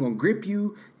 yo, I ain't gonna grip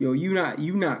you. Yo, you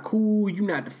not cool. You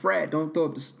not the frat. Don't throw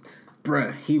up this.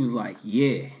 Bruh, he was like,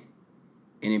 yeah.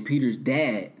 And then Peter's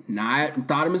dad, not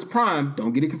Thotimus Prime,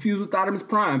 don't get it confused with Thotimus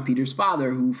Prime, Peter's father,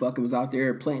 who fucking was out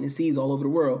there planting seeds all over the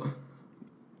world.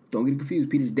 Don't get it confused.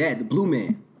 Peter's dad, the blue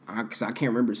man. Because I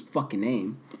can't remember his fucking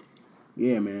name.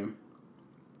 Yeah, man.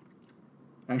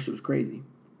 That shit was crazy.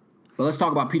 But let's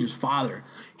talk about Peter's father.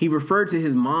 He referred to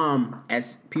his mom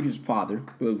as Peter's father.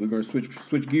 We're going to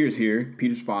switch gears here.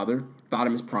 Peter's father,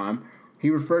 Thotimus Prime. He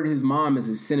referred to his mom as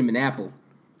his cinnamon apple.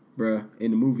 Bruh,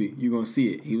 in the movie, you're going to see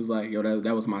it. He was like, yo,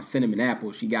 that was my cinnamon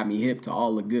apple. She got me hip to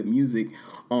all the good music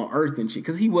on Earth and shit.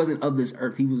 Because he wasn't of this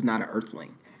Earth. He was not an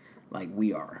Earthling like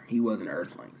we are. He wasn't an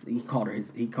Earthling. So he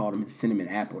called him his cinnamon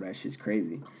apple. That shit's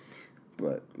crazy.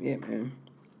 But, yeah, man.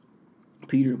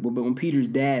 But when Peter's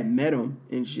dad met him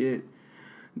and shit,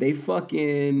 he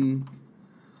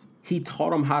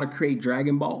taught him how to create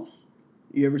Dragon Balls.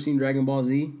 You ever seen Dragon Ball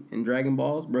Z and Dragon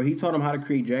Balls? Bro, he taught him how to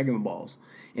create Dragon Balls.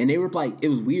 And they were like, it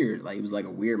was weird. Like, it was like a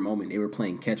weird moment. They were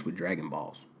playing catch with Dragon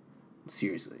Balls.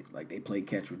 Seriously. Like, they played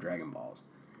catch with Dragon Balls.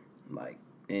 Like,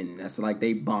 and that's like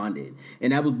they bonded.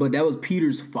 And that was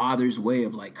Peter's father's way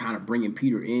of like kind of bringing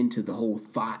Peter into the whole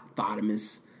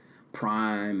Thotimus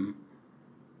Prime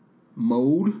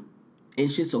mode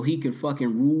and shit so he could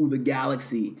fucking rule the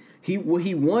galaxy. What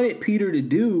he wanted Peter to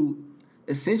do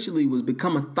essentially was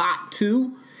become a thought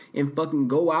too and fucking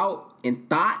go out and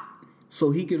thought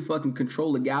so he could fucking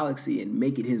control the galaxy and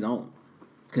make it his own.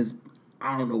 Because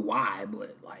I don't know why,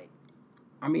 but like,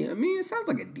 I mean, it sounds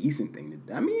like a decent thing to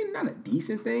do. I mean, not a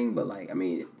decent thing, but like, I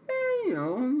mean,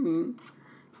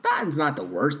 thoughting's not the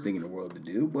worst thing in the world to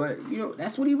do, but you know,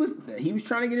 that's what he was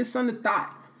trying to get his son to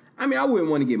thought. I mean, I wouldn't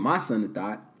want to get my son to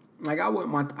thought. Like, I would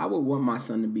want my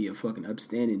son to be a fucking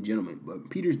upstanding gentleman, but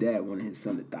Peter's dad wanted his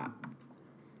son to thought,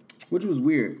 which was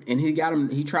weird. And he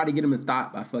tried to get him to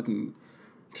thought by fucking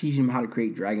teaching him how to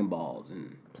create Dragon Balls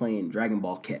and playing Dragon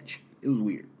Ball Catch. It was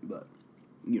weird, but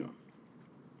you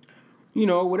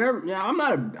know, whatever. Yeah, I'm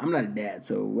not a dad,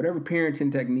 so whatever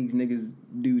parenting techniques niggas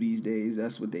do these days,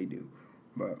 that's what they do.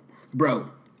 But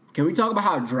bro, can we talk about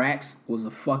how Drax was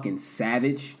a fucking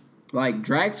savage? Like,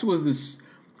 Drax was this...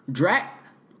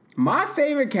 My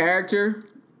favorite character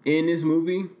in this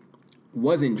movie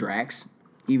wasn't Drax,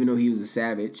 even though he was a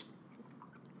savage.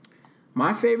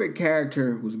 My favorite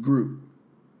character was Groot.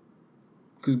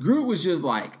 Because Groot was just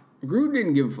like... Groot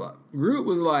didn't give a fuck. Groot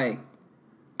was like...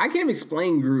 I can't even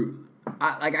explain Groot.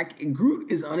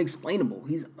 Groot is unexplainable.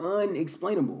 He's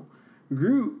unexplainable.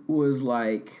 Groot was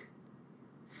like...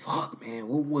 Fuck, man.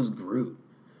 What was Groot?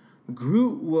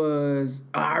 Groot was,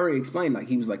 I already explained, like,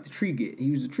 he was like the tree guy. He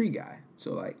was the tree guy.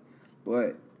 So, like,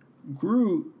 but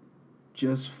Groot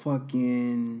just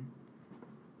fucking,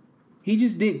 he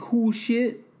just did cool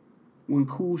shit when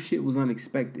cool shit was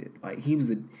unexpected. Like,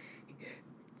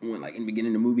 when, like, in the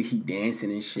beginning of the movie, he dancing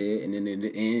and shit, and then in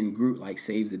the end, Groot, like,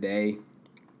 saves the day.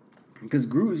 Because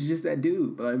Groot is just that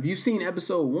dude. But if you've seen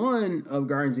episode 1 of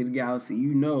Guardians of the Galaxy,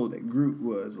 you know that Groot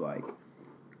was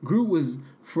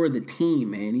for the team,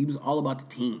 man. He was all about the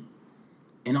team.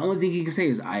 And the only thing he can say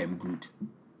is, I am Groot.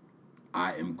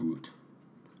 I am Groot.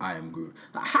 I am Groot.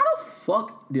 How the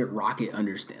fuck did Rocket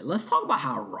understand? Let's talk about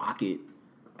how Rocket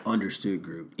understood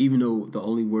Groot. Even though the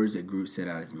only words that Groot said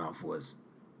out of his mouth was,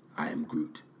 I am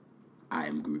Groot. I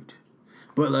am Groot.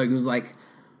 But like, it was like,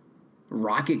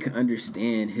 Rocket could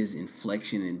understand his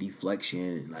inflection and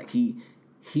deflection. Like,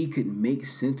 he could make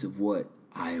sense of what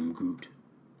I am Groot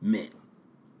meant.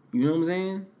 You know what I'm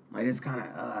saying? Like, it's kind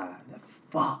of,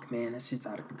 fuck, man, that shit's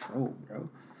out of control, bro.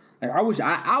 Like I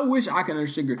wish I could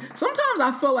understand Groot. Sometimes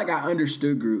I felt like I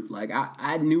understood Groot. Like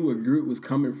I knew where Groot was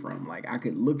coming from. Like I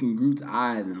could look in Groot's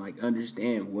eyes and like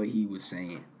understand what he was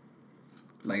saying.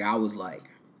 Like I was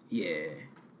like, yeah,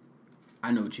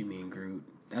 I know what you mean, Groot.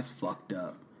 That's fucked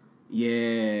up.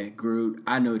 Yeah, Groot,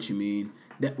 I know what you mean.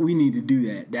 That we need to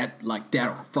do that.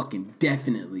 That'll fucking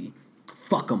definitely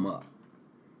fuck him up.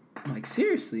 Like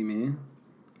seriously, man,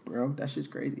 bro, that shit's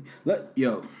crazy. Look,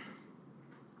 yo.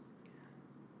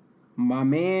 My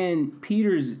man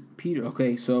Peter.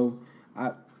 Okay, so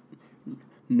I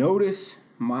notice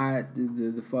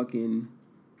the fucking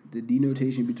the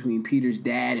denotation between Peter's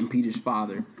dad and Peter's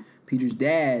father. Peter's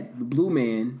dad, the blue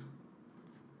man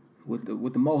with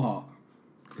the mohawk,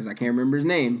 because I can't remember his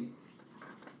name.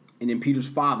 And then Peter's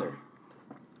father,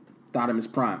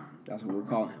 Thotimus Prime. That's what we're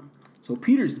calling him. So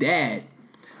Peter's dad,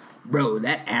 bro,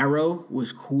 that arrow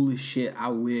was cool as shit. I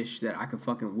wish that I could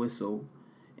fucking whistle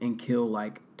and kill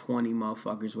like 20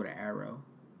 motherfuckers with an arrow.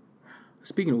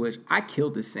 Speaking of which, I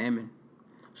killed the salmon.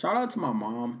 Shout out to my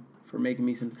mom for making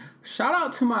me some. Shout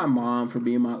out to my mom for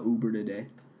being my Uber today.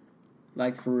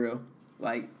 Like for real.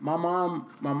 Like my mom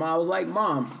was like,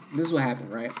 Mom, this is what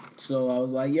happened, right? So I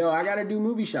was like, yo, I gotta do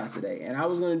movie shots today. And I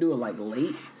was gonna do it like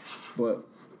late, but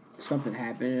something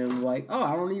happened and it was like, oh,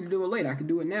 I don't need to do it late. I can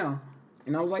do it now.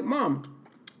 And I was like, Mom,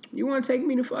 you wanna take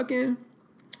me to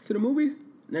the movies?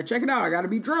 Now check it out. I gotta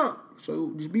be drunk.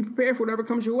 So just be prepared for whatever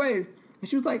comes your way. And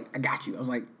she was like, I got you. I was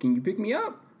like, can you pick me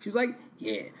up? She was like,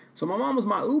 yeah. So my mom was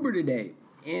my Uber today.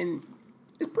 And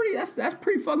it's pretty, that's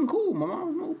pretty fucking cool. My mom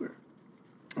was my Uber.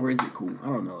 Or is it cool? I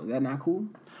don't know. Is that not cool?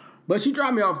 But she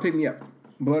dropped me off and picked me up.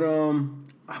 But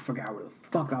I forgot where the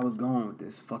fuck I was going with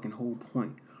this fucking whole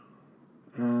point.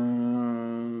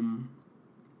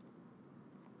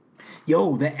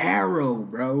 Yo, the arrow,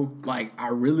 bro. Like, I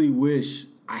really wish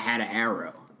I had an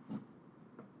arrow.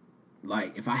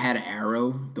 Like, if I had an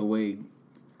arrow, the way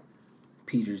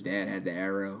Peter's dad had the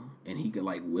arrow, and he could,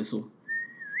 like, whistle.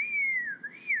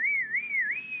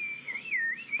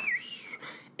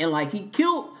 And, like, he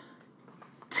killed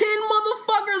 10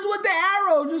 motherfuckers with the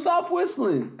arrow just off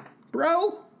whistling.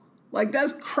 Bro, like,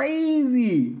 that's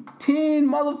crazy. 10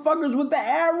 motherfuckers with the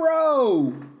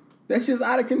arrow. That's just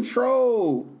out of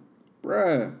control.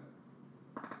 Bruh.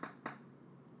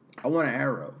 I want an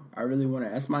arrow. I really want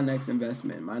it. That's my next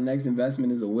investment. My next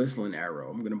investment is a whistling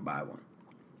arrow. I'm going to buy one.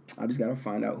 I just got to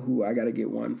find out who I got to get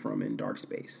one from in dark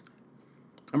space.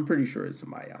 I'm pretty sure it's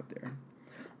somebody out there.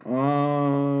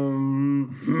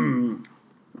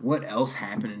 What else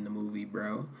happened in the movie,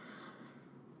 bro?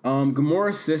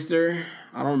 Gamora's sister,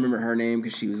 I don't remember her name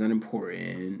because she was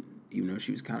unimportant, even though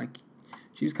she was kind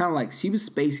of like, she was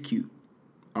space cute.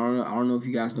 I don't know if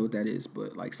you guys know what that is,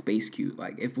 but like space cute.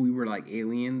 Like if we were like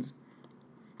aliens.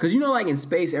 Cause you know, like in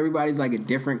space, everybody's like a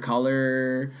different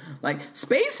color. Like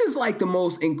space is like the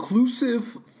most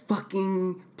inclusive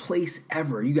fucking place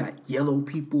ever. You got yellow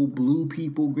people, blue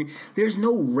people, green. There's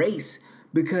no race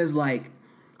because like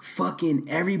fucking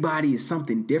everybody is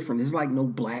something different. There's like no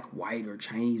black, white, or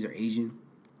Chinese or Asian.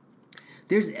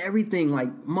 There's everything.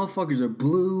 Like motherfuckers are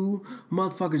blue,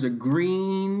 motherfuckers are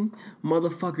green,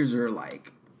 motherfuckers are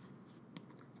like,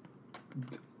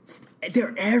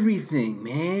 they're everything,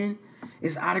 man.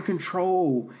 It's out of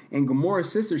control. And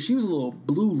Gamora's sister, she was a little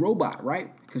blue robot,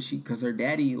 right? Because her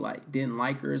daddy like didn't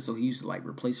like her, so he used to like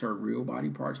replace her real body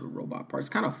parts with robot parts.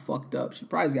 Kind of fucked up. She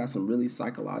probably got some real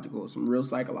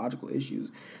psychological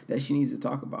issues that she needs to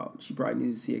talk about. She probably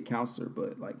needs to see a counselor.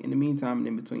 But like in the meantime and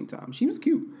in between time, she was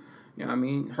cute. You know what I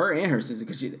mean? Her and her sister.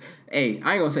 Cause I ain't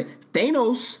gonna say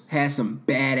Thanos has some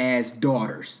badass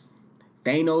daughters.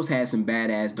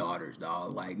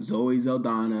 Dog. Like Zoe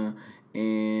Saldana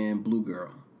and Blue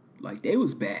Girl. Like, they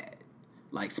was bad.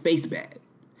 Like, space bad.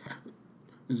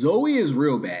 Zoe is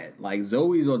real bad. Like,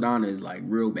 Zoe Saldana is, like,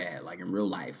 real bad. Like, in real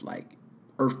life. Like,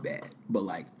 Earth bad. But,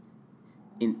 like,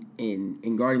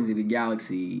 in Guardians of the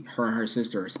Galaxy, her and her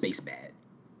sister are space bad.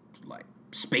 Like,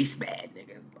 space bad,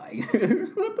 nigga. Like,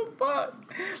 what the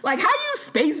fuck? Like, how you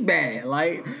space bad?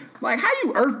 Like how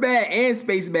you Earth bad and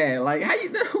space bad? Like, how you,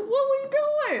 what we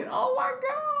doing? Oh, my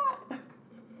God.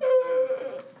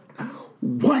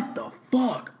 What the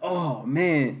fuck? Oh,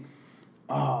 man.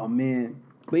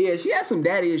 But yeah, she had some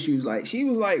daddy issues. Like, she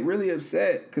was, like, really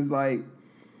upset because, like,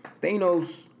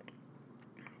 Thanos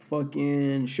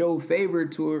fucking showed favor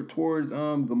towards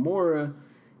Gamora.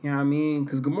 You know what I mean?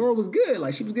 Because Gamora was good.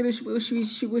 Like, she was good at what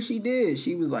she did.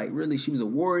 She was, like, really, she was a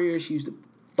warrior. She used to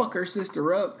fuck her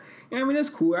sister up. You know what I mean? That's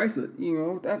cool. I used to, you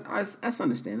know, that's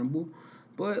understandable.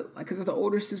 But like, cause the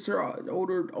older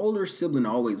sibling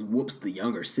always whoops the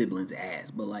younger sibling's ass.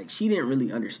 But like, she didn't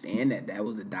really understand that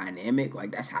was a dynamic.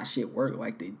 Like, that's how shit worked.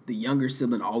 Like, the younger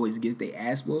sibling always gets their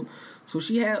ass whooped. So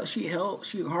she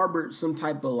harbored some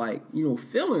type of like,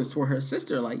 feelings toward her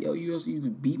sister. Like, yo, you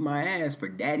beat my ass for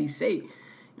daddy's sake.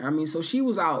 I mean, so she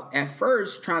was out at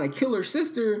first trying to kill her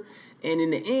sister, and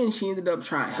in the end, she ended up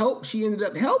trying to help. She ended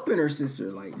up helping her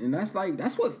sister, like, and that's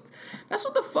what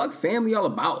the fuck family all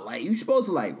about. Like, you supposed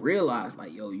to like realize,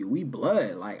 like, yo, we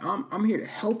blood. Like, I'm here to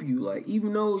help you. Like,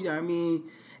 even though,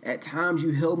 at times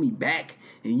you held me back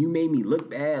and you made me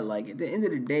look bad. Like, at the end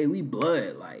of the day, we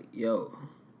blood. Like, yo,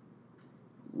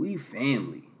 we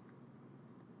family.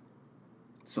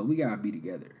 So we gotta be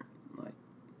together.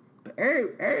 But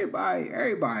everybody,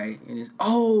 and it's,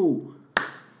 oh,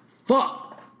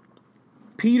 fuck.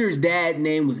 Peter's dad's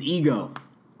name was Ego.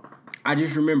 I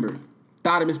just remembered.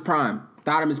 Thought him as Prime.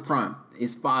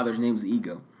 His father's name was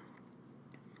Ego.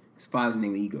 We're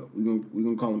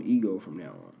gonna call him Ego from now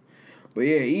on. But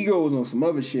yeah, Ego was on some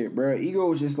other shit, bro. Ego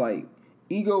was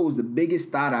the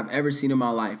biggest thought I've ever seen in my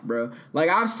life, bro.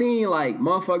 Like, I've seen, like,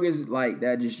 motherfuckers, like,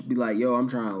 that just be like, yo, I'm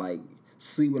trying to, like,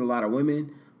 sleep with a lot of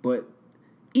women. But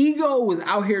Ego was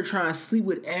out here trying to sleep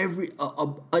with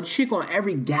a chick on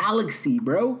every galaxy,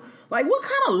 bro. Like, what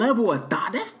kind of level of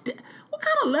thought? What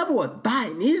kind of level of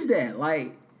thought is that?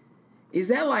 Like, is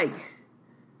that like,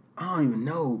 I don't even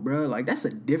know, bro. Like, that's a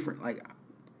different, like,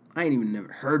 I ain't even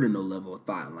never heard of no level of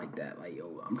thought like that. Like,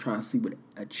 yo, I'm trying to sleep with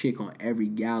a chick on every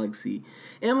galaxy.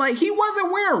 And, like, he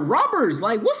wasn't wearing rubbers.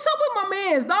 Like, what's up with my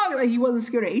man's dog? Like, he wasn't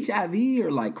scared of HIV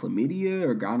or, like, chlamydia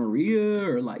or gonorrhea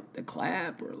or, like, the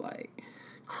clap or, like,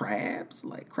 crabs.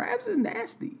 Like, crabs is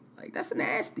nasty. Like, that's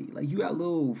nasty. Like, you got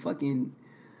little fucking,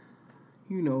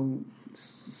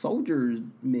 soldiers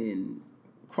men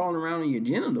crawling around in your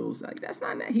genitals. Like, that's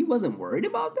not, he wasn't worried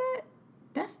about that.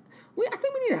 I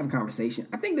think we need to have a conversation.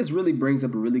 I think this really brings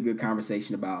up a really good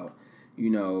conversation about,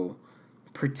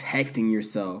 protecting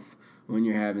yourself when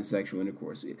you're having sexual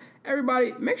intercourse.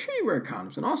 Everybody, make sure you wear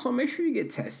condoms, and also make sure you get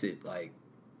tested, like,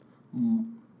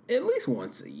 at least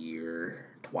once a year,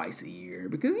 twice a year,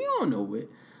 because you don't know it.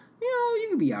 You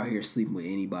can be out here sleeping with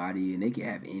anybody, and they can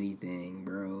have anything,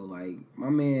 bro. Like, my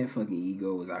man fucking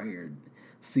Ego was out here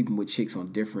sleeping with chicks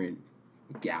on different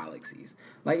galaxies.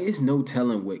 Like, it's no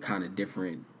telling what kind of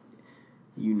different,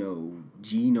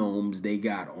 genomes they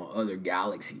got on other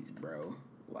galaxies, bro.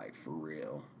 Like, for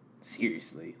real.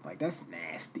 Seriously. Like, that's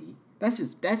nasty. That's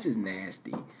just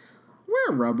nasty.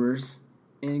 Wear rubbers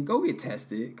and go get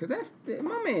tested, because that's,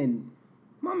 my man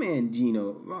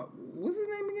Gino, what's his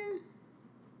name again?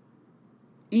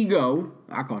 Ego.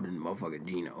 I called him motherfucker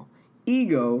Gino.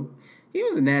 Ego. He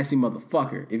was a nasty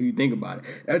motherfucker, if you think about it.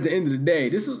 At the end of the day,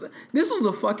 this was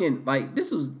a fucking, like,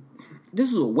 this was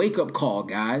a wake-up call,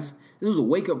 guys. This was a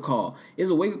wake-up call. It's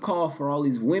a wake-up call for all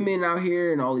these women out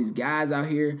here and all these guys out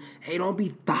here. Hey, don't be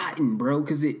thotting, bro,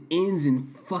 because it ends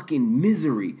in fucking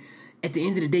misery. At the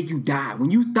end of the day, you die.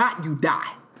 When you thought, you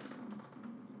die.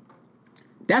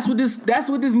 That's what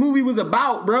this movie was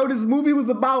about, bro. This movie was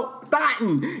about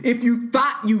thotting. If you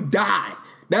thought, you die.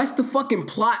 That's the fucking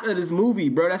plot of this movie,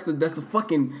 bro.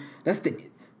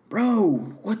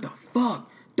 Bro, what the fuck?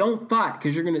 Don't thought,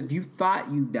 because if you thought,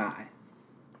 you die.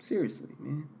 Seriously,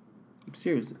 man.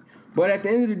 Seriously. But at the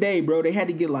end of the day, bro, they had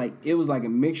to get, like, it was like a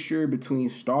mixture between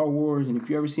Star Wars and, if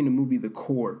you ever seen the movie The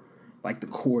Core, like The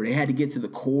Core, they had to get to the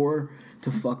core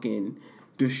to fucking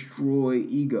destroy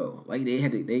Ego. Like,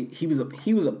 he was a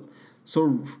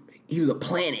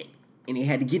planet, and they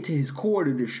had to get to his core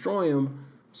to destroy him,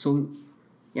 so,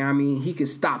 he could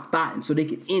stop thotting, so they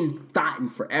could end thotting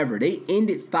forever. They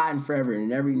ended thotting forever,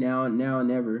 and every now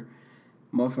and ever,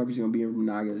 motherfuckers gonna be in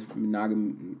monogamous.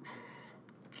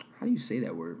 How do you say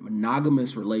that word?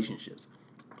 Monogamous relationships,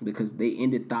 because they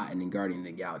ended thotting in Guardian of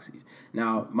the Galaxies.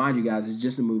 Now, mind you guys, it's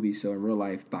just a movie, so in real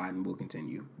life, thotting will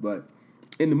continue. But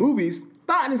in the movies,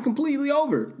 thotting is completely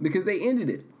over because they ended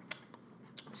it.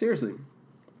 Seriously,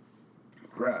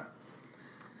 bruh.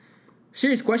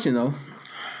 Serious question though.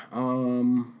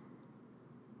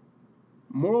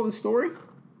 Moral of the story: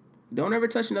 don't ever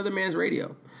touch another man's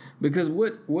radio, because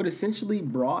what essentially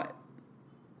brought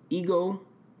Ego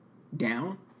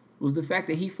down was the fact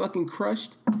that he fucking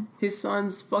crushed his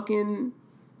son's fucking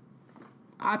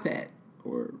iPad,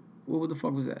 or what the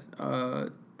fuck was that?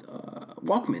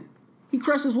 Walkman. He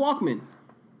crushed his Walkman,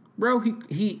 bro.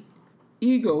 He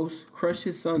Egos crushed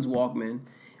his son's Walkman,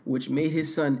 which made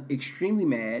his son extremely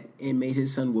mad and made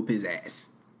his son whoop his ass.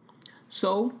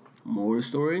 So, moral of the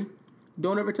story: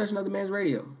 don't ever touch another man's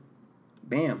radio.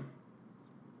 Bam.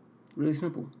 Really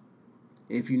simple.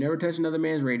 If you never touch another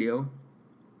man's radio,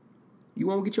 you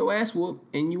won't get your ass whooped,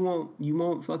 and you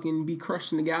won't fucking be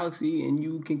crushed in the galaxy, and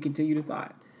you can continue to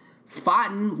thought.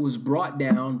 Fighting was brought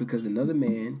down because another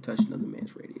man touched another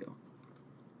man's radio.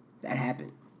 That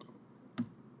happened.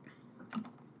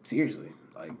 Seriously,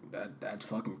 like that's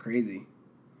fucking crazy.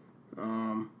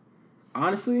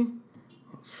 Honestly,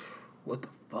 what the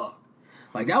fuck?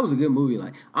 Like, that was a good movie.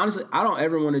 Like, honestly, I don't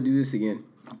ever want to do this again.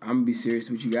 I'm gonna be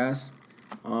serious with you guys.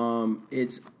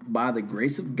 It's by the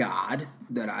grace of God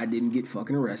that I didn't get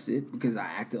fucking arrested because I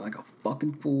acted like a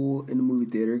fucking fool in the movie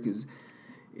theater. Because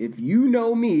if you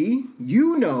know me,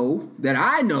 you know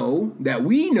that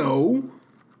we know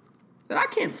that I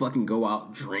can't fucking go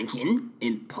out drinking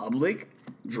in public,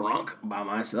 drunk by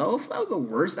myself. That was the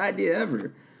worst idea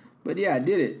ever. But yeah, I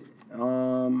did it.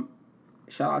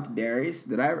 Shout out to Darius.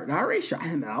 Did I already shout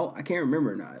him out? I can't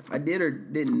remember now. If I did or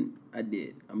didn't, I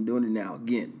did. I'm doing it now.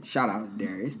 Again, shout out to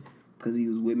Darius because he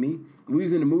was with me. We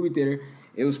was in the movie theater.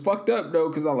 It was fucked up, though,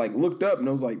 because I, like, looked up and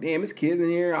I was like, damn, there's kids in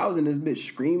here. I was in this bitch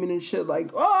screaming and shit like,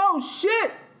 oh,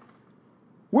 shit.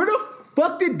 Where the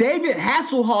fuck did David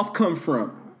Hasselhoff come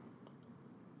from?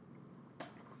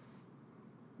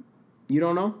 You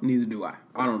don't know? Neither do I.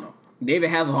 I don't know. David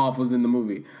Hasselhoff was in the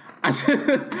movie. I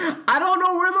don't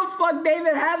know where the fuck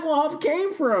David Hasselhoff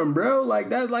came from, bro. Like,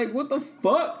 that's like, what the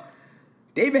fuck?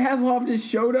 David Hasselhoff just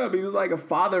showed up. He was like a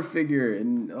father figure.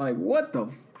 And like, what the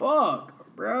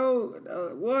fuck, bro?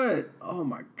 What? Oh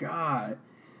my God.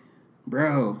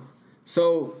 Bro.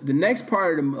 So the next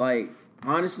part of the, like,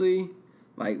 honestly,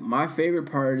 like, my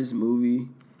favorite part of this movie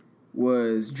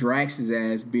was Drax's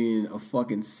ass being a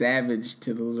fucking savage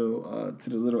to the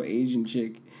little Asian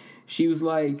chick. She was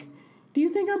like, do you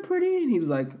think I'm pretty? And he was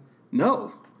like,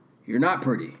 no, you're not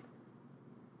pretty.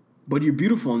 But you're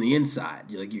beautiful on the inside.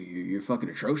 You're like, you're fucking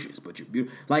atrocious, but you're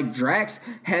beautiful. Like, Drax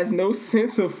has no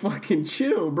sense of fucking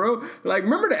chill, bro. Like,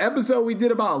 remember the episode we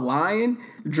did about lying?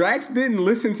 Drax didn't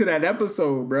listen to that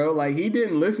episode, bro. Like, he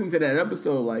didn't listen to that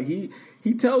episode. Like, he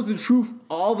tells the truth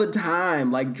all the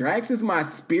time. Like, Drax is my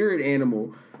spirit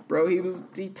animal, bro. He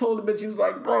told the bitch, he was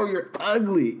like, bro, you're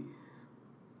ugly,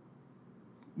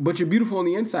 but you're beautiful on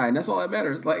the inside, and that's all that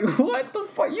matters. Like, what the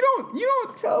fuck? You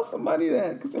don't tell somebody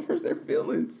that because it hurts their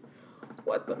feelings.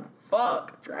 What the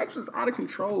fuck? Drax was out of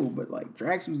control, but like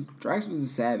Drax was a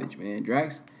savage, man.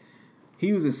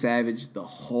 He was a savage the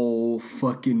whole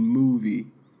fucking movie.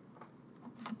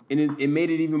 And it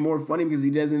made it even more funny because he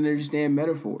doesn't understand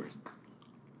metaphors.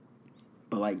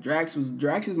 But like Drax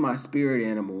is my spirit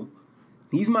animal.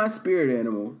 He's my spirit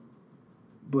animal.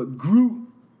 But Groot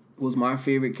was my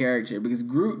favorite character because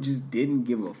Groot just didn't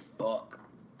give a fuck.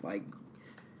 Like,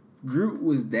 Groot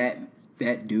was that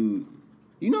dude.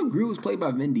 You know Groot was played by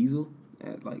Vin Diesel?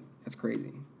 That's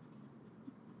crazy.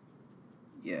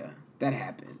 Yeah, that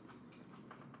happened.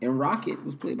 And Rocket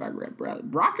was played by Brad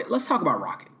Bradley. Let's talk about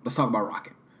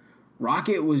Rocket.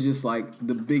 Rocket was just like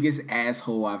the biggest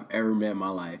asshole I've ever met in my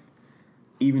life,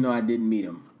 even though I didn't meet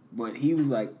him. But he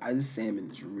was like, this salmon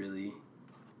is really,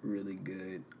 really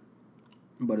good.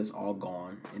 But it's all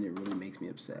gone, and it really makes me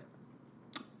upset.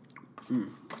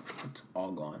 It's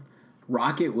all gone.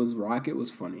 Rocket was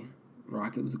funny.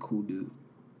 Rocket was a cool dude.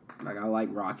 Like, I like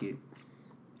Rocket.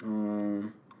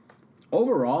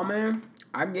 Overall, man,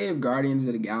 I gave Guardians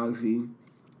of the Galaxy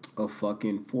a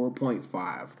fucking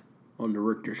 4.5 on the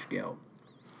Richter scale.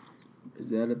 Is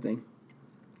that a thing?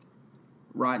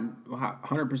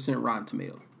 100% Rotten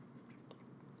Tomatoes.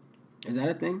 Is that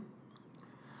a thing?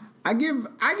 I give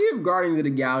Guardians of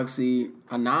the Galaxy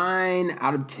a 9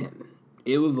 out of 10.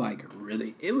 It was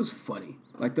it was funny.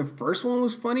 Like, the first one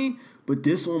was funny, but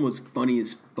this one was funny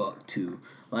as fuck too.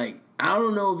 Like, I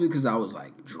don't know if it's because I was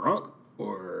like drunk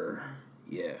or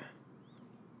yeah.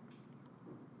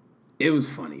 It was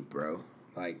funny, bro.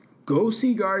 Like, go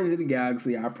see Guardians of the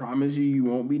Galaxy. I promise you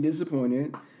won't be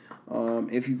disappointed.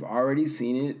 If you've already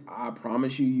seen it, I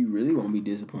promise you really won't be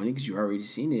disappointed because you already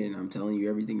seen it, and I'm telling you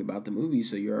everything about the movie,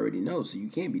 so you already know, so you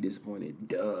can't be disappointed.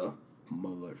 Duh,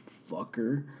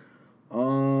 motherfucker.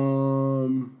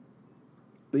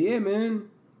 But yeah, man,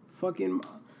 fucking,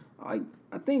 I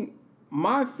think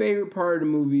my favorite part of the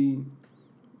movie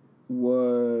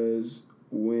was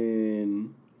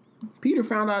when Peter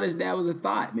found out his dad was a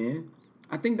thought, man.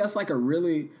 I think that's a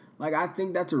really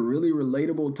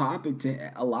relatable topic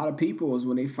to a lot of people is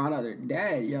when they find out their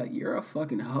dad, you're a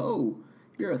fucking hoe.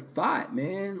 You're a thought,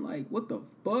 man. Like, what the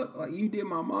fuck? Like, you did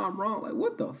my mom wrong. Like,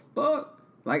 what the fuck?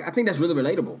 Like, I think that's really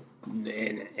relatable.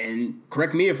 And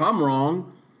correct me if I'm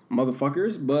wrong,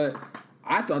 motherfuckers, but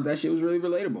I thought that shit was really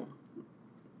relatable.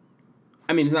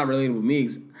 I mean, it's not relatable to me.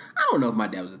 I don't know if my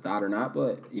dad was a thought or not,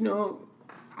 but,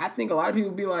 I think a lot of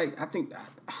people be like,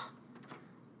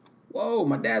 Whoa,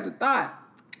 my dad's a thought.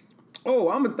 Oh,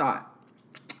 I'm a thought.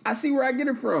 I see where I get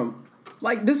it from.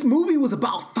 Like, this movie was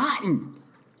about thoughting.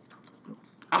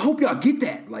 I hope y'all get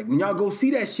that. Like, when y'all go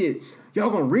see that shit, y'all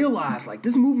gonna realize, like,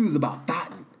 this movie was about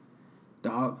thoughting,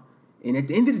 dog. And at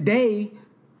the end of the day,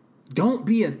 don't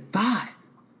be a thought.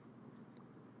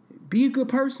 Be a good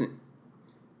person.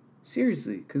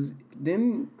 Seriously, because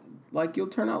then, like, you'll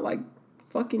turn out like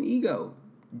fucking Ego.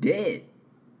 Dead.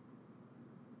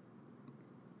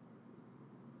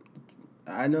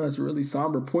 I know it's a really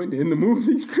somber point to end the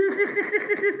movie.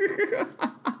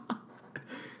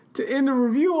 To end the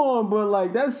review on, but,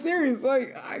 like, that's serious.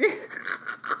 Like,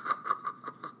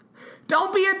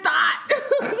 don't be a thought.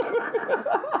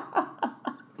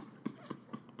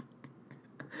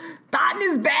 Thoughting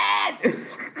is bad.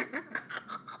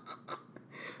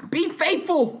 Be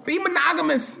faithful. Be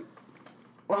monogamous.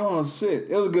 Oh, shit.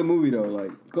 It was a good movie, though.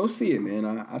 Like, go see it, man.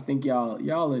 I think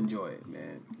y'all enjoy it,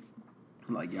 man.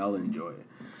 Like, y'all enjoy it.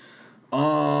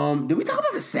 Did we talk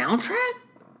about the soundtrack?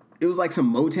 It was like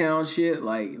some Motown shit.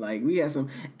 Like we had some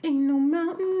ain't no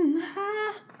mountain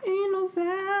high, ain't no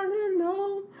valley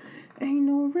low, ain't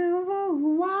no river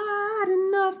wide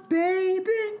enough, baby.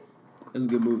 It was a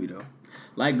good movie though.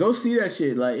 Like, go see that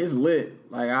shit. Like, it's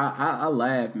lit. Like, I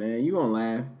laugh, man. You gonna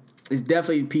laugh. It's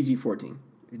definitely PG-14.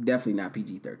 It's definitely not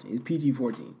PG-13. It's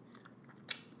PG-14.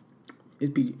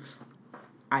 It's PG.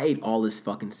 I ate all this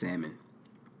fucking salmon.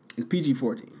 It's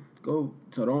PG-14. Go.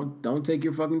 So don't take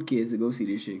your fucking kids to go see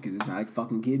this shit because it's not a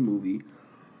fucking kid movie.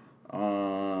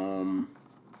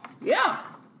 Yeah.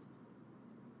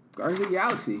 Guardians of the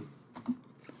Galaxy.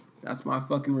 That's my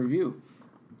fucking review.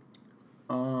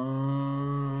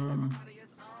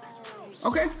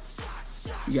 Okay.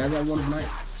 You guys have one tonight.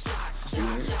 See you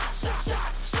later.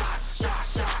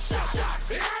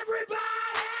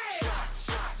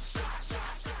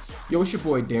 Yo, it's your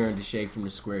boy Darren Deshay from The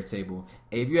Square Table.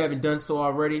 Hey, if you haven't done so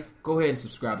already, go ahead and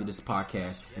subscribe to this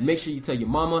podcast. And make sure you tell your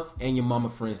mama and your mama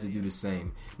friends to do the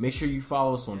same. Make sure you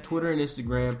follow us on Twitter and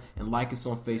Instagram and like us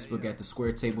on Facebook at The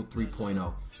Square Table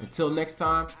 3.0. Until next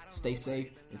time, stay safe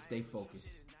and stay focused.